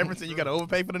for the severance and you got to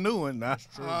overpay for the new one.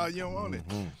 You don't want it.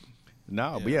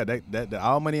 No, but yeah, that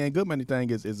all money ain't good money thing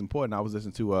is important. I was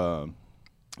listening to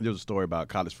there was a story about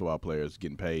college football players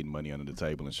getting paid money under the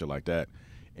table and shit like that.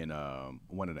 And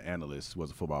one of the analysts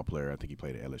was a football player. I think he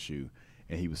played at LSU,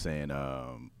 and he was saying,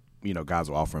 guys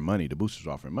were offering money. The boosters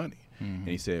were offering money, and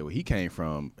he said, well, he came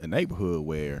from a neighborhood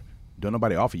where don't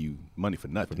nobody offer you money for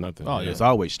nothing. Oh, yeah. There's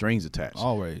always strings attached.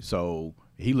 Always. So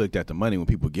he looked at the money when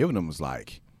people were giving him was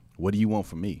like, what do you want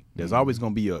from me? There's always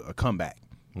going to be a comeback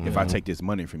if I take this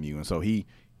money from you. And so he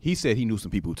said he knew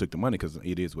some people who took the money because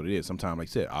it is what it is. Sometimes, like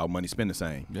I said, all money spend the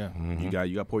same. Yeah. You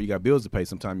got poor, you got bills to pay.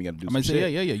 Sometimes you got to do some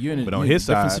shit. Yeah. You're in, but on his his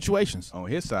different side, situations. On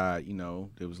his side,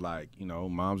 it was like,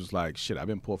 mom's was like, shit, I've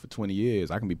been poor for 20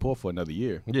 years. I can be poor for another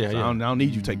year. Yeah, so I don't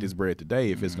need you to take this bread today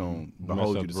if it's going to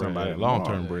behold you to somebody.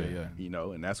 Long-term bread. Yeah.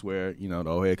 And that's where, the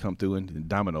old head come through and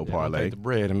domino parlay. Take the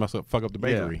bread and fuck up the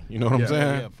bakery. You know what I'm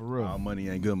saying? Yeah, for real. All money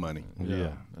ain't good money.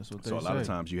 Yeah. That's what they So a lot say. of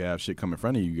times you have shit come in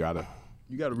front of you, you got to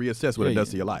reassess what it does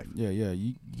to your life. Yeah.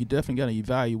 You definitely got to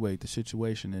evaluate the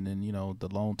situation and then, the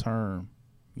long term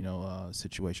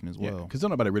situation as Yeah, well. because don't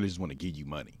nobody really just want to give you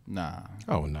money. Nah.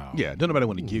 Oh no. Yeah, don't nobody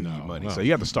want to give you money. So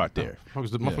you have to start there.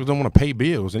 Motherfuckers don't want to pay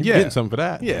bills, and you're getting something for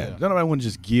that. Yeah, don't nobody want to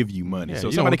just give you money. Yeah, so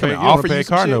you somebody come pay, and offer pay you a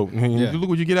some car shit. note. Yeah. Look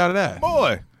what you get out of that.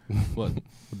 Boy, What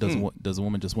does a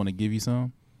woman just want to give you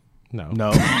some? No.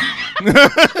 no,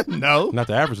 no, Not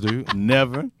the average dude.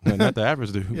 never. No, not the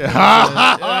average dude.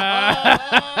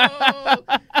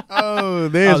 Oh,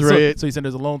 there's Red. So you said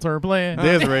there's a long-term plan?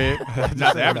 There's Red.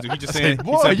 Not the average dude. He just saying,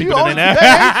 Boy, you on today,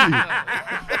 ain't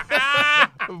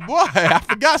you? Boy, I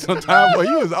forgot sometime. Boy,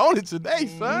 you was on it today,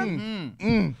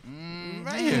 son.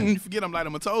 Man, you forget I'm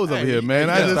lighting my toes over Hey, here, man.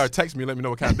 You I gotta just start texting me. Let me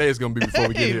know what kind of day it's gonna be before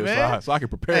we get Hey, here, man. so I can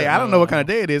prepare. Hey, I don't know what kind of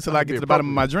day it is till I get be to the bottom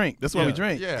of my drink. That's what we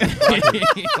drink. Yeah,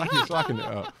 so I can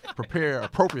prepare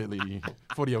appropriately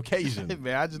for the occasion.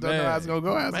 Man, I just don't know how it's gonna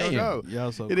go. How it's gonna go.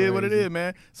 Y'all so It is what it crazy. is,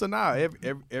 man. So now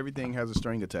everything has a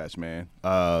string attached, man.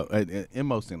 In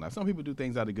most things, like some people do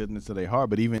things out of goodness of their heart,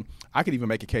 but even I could even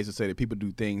make a case to say that people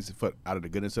do things out of the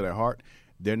goodness of their heart.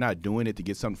 They're not doing it to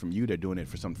get something from you. They're doing it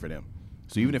for something for them.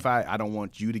 So even if I don't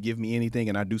want you to give me anything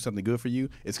and I do something good for you,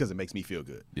 it's because it makes me feel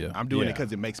good. Yeah. I'm doing it Yeah.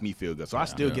 because it makes me feel good. So I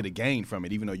still get a gain from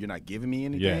it, even though you're not giving me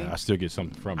anything. Yeah, I still get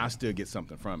something from I it. still get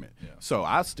something from it. Yeah. So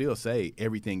I still say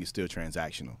everything is still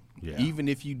transactional. Yeah. Even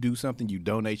if you do something, you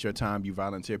donate your time, you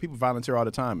volunteer. People volunteer all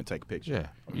the time and take a picture. Yeah,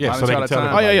 yeah. So Volunteer they all can the tell time.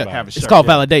 everybody Oh, yeah. about Have a it. It's shirt. called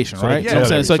Yeah. validation, So they right? can You know what I'm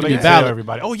saying? So it they can be can tell valid.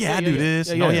 everybody. Oh yeah, I do this.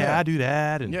 Yeah, Oh yeah. yeah, I do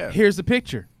that. And Yeah. Here's the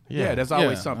picture. Yeah, there's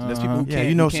always Yeah. something. There's people who yeah, can't.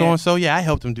 you know who so can't- and so. Yeah, I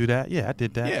helped them do that. Yeah, I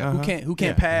did that. Yeah, Uh-huh. who can't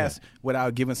Yeah, pass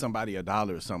without giving somebody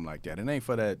 $1 or something like that. It ain't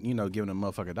for that, giving a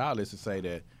motherfucker $1 to say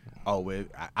that,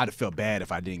 I'd have felt bad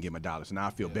if I didn't give him $1. So now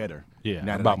I feel better. Yeah,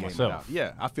 now that about I gave him myself. $1.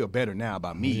 Yeah, I feel better now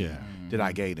about me Yeah. that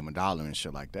I gave them $1 and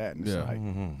shit like that. And it's Yeah. like,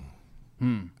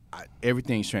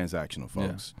 everything's transactional,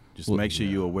 folks. Just make sure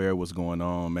you're aware of what's going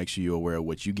on. Make sure you're aware of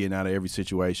what you're getting out of every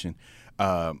situation.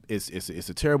 It's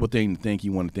a terrible thing to think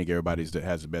you want to think everybody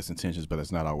has the best intentions, but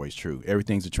that's not always true.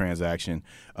 Everything's a transaction.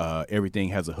 Everything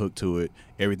has a hook to it.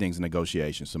 Everything's a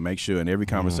negotiation. So make sure in every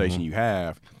conversation you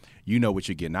have, you know what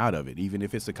you're getting out of it. Even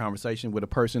if it's a conversation with a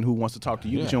person who wants to talk to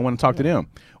you, but you don't want to talk to them.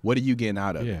 What are you getting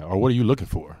out of it? Yeah, or what are you looking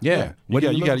for? Yeah. What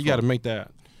are you you got looking to for? make that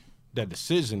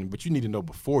decision, but you need to know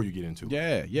before you get into it.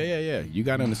 Yeah. You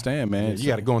got to understand, man. You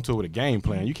got to go into it with a game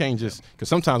plan. You can't just because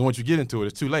sometimes once you get into it,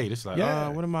 it's too late. It's like, Yeah.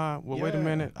 what am I? Well, wait a Yeah.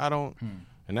 minute, I don't.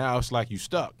 And now it's like you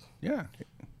stuck Yeah.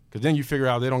 because then you figure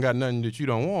out they don't got nothing that you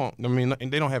don't want. I mean,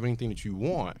 and they don't have anything that you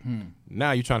want.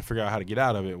 Now you're trying to figure out how to get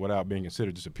out of it without being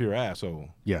considered just a pure asshole.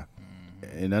 Yeah.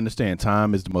 And understand,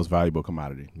 time is the most valuable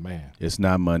commodity. Man, It's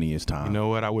not money, it's time. you know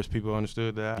what? I wish people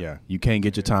understood that. Yeah, you can't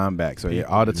get your time back. So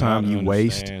People all the do time not you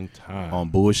waste understand time. on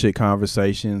bullshit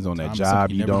conversations, on that Time is job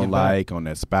something you you never don't get back. like, on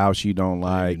that spouse you don't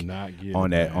like, do not get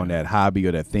on it, that man. on that hobby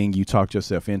or that thing you talked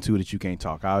yourself into that you can't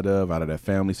talk out of that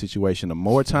family situation. The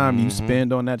more time you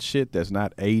spend on that shit that's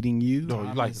not aiding you, No,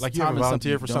 Time like is- you time ever is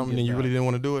volunteer something for you don't something get and you really back. didn't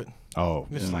want to do it.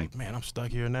 it's Like, man, I'm stuck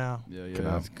here now.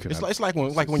 Yeah. It's like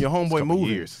when your homeboy couple moving.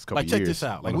 years. It's a couple Like check years this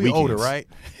out. on Like the we older, weekends. right?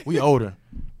 We older.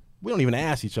 We don't even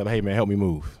ask each other, hey man, help me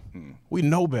move. We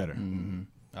know better.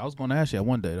 I was going to ask you that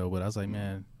one day though, but I was like,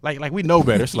 man, Like we know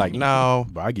better. It's like no.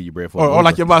 but I give you bread for Or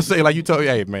like you're about to say, like you told me,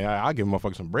 hey man, I'll give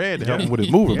motherfucker some bread to help him with his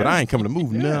moving, but Yeah. I ain't coming to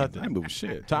move I nothing. ain't moving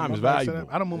shit. Time is Motherfucker said valuable.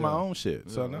 I don't move my own shit,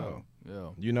 so no. yeah.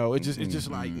 You know, it's just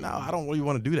like, no, I don't really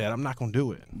want to do that. I'm not gonna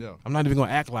do it. Yeah. I'm not even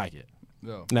gonna act like it.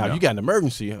 Yeah. Now, Yeah. if you got an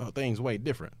emergency, things way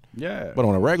different. Yeah, But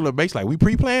on a regular basis, like we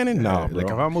pre-planning, no, like if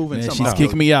bro. I'm moving, Man, something she's out-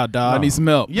 kicking me out, dog. I No. need some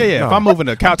help. Yeah. If No. I'm moving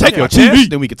the couch, Take take your my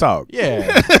chest, then we can talk. Yeah,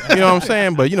 you know what I'm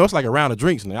saying. But it's like a round of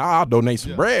drinks, and I'll donate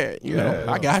some bread. You know,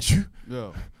 Yeah. I got you.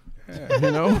 Yeah.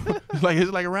 You know, it's like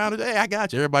a round of hey, I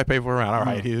got you. Everybody pay for a round. All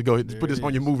right, here you go. Just put this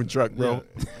on your moving truck, bro.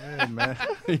 Yeah, man.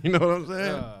 You know what I'm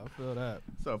saying? Yeah, I feel that.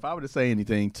 So if I were to say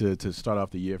anything to start off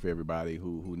the year for everybody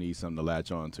who needs something to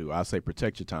latch on to, I'd say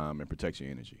protect your time and protect your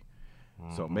energy.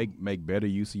 So make better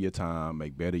use of your time,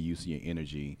 make better use of your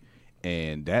energy,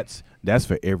 and that's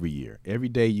for every year. Every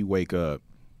day you wake up,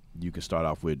 you can start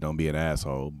off with don't be an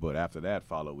asshole, but after that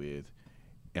follow with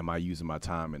am I using my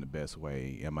time in the best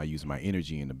way? Am I using my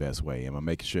energy in the best way? Am I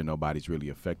making sure nobody's really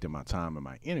affecting my time and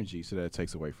my energy so that it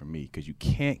takes away from me? Because you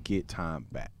can't get time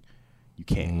back. You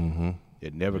can't.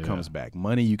 It never comes back.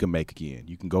 Money you can make again.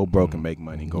 You can go broke and make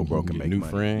money. Go broke and get make new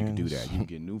money. You can do friends. that. You can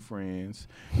get new friends.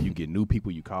 You can get new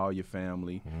people you call your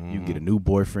family. You can get a new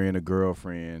boyfriend or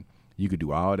girlfriend. You could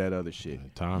do all that other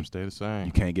shit. Time stay the same.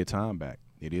 You can't get time back.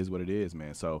 It is what it is,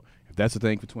 man. So if that's the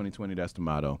thing for 2020, that's the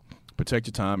motto. protect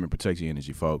your time and protect your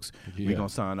energy, folks. Yeah. We're going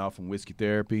to sign off from Whiskey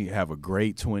Therapy. Have a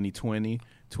great 2020.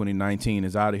 2019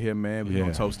 is out of here, man. We're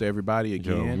going to toast to everybody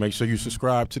again. Yo, make sure you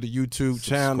subscribe to the YouTube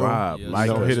channel. Like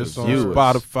us, hit us on review us.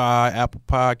 Spotify, Apple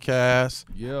Podcasts.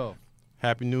 Yeah.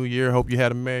 Happy New Year. Hope you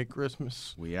had a Merry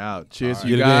Christmas. We out. Cheers, All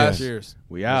you right. guys. Cheers.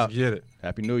 We out. Let's get it.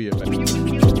 Happy New Year,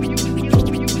 baby.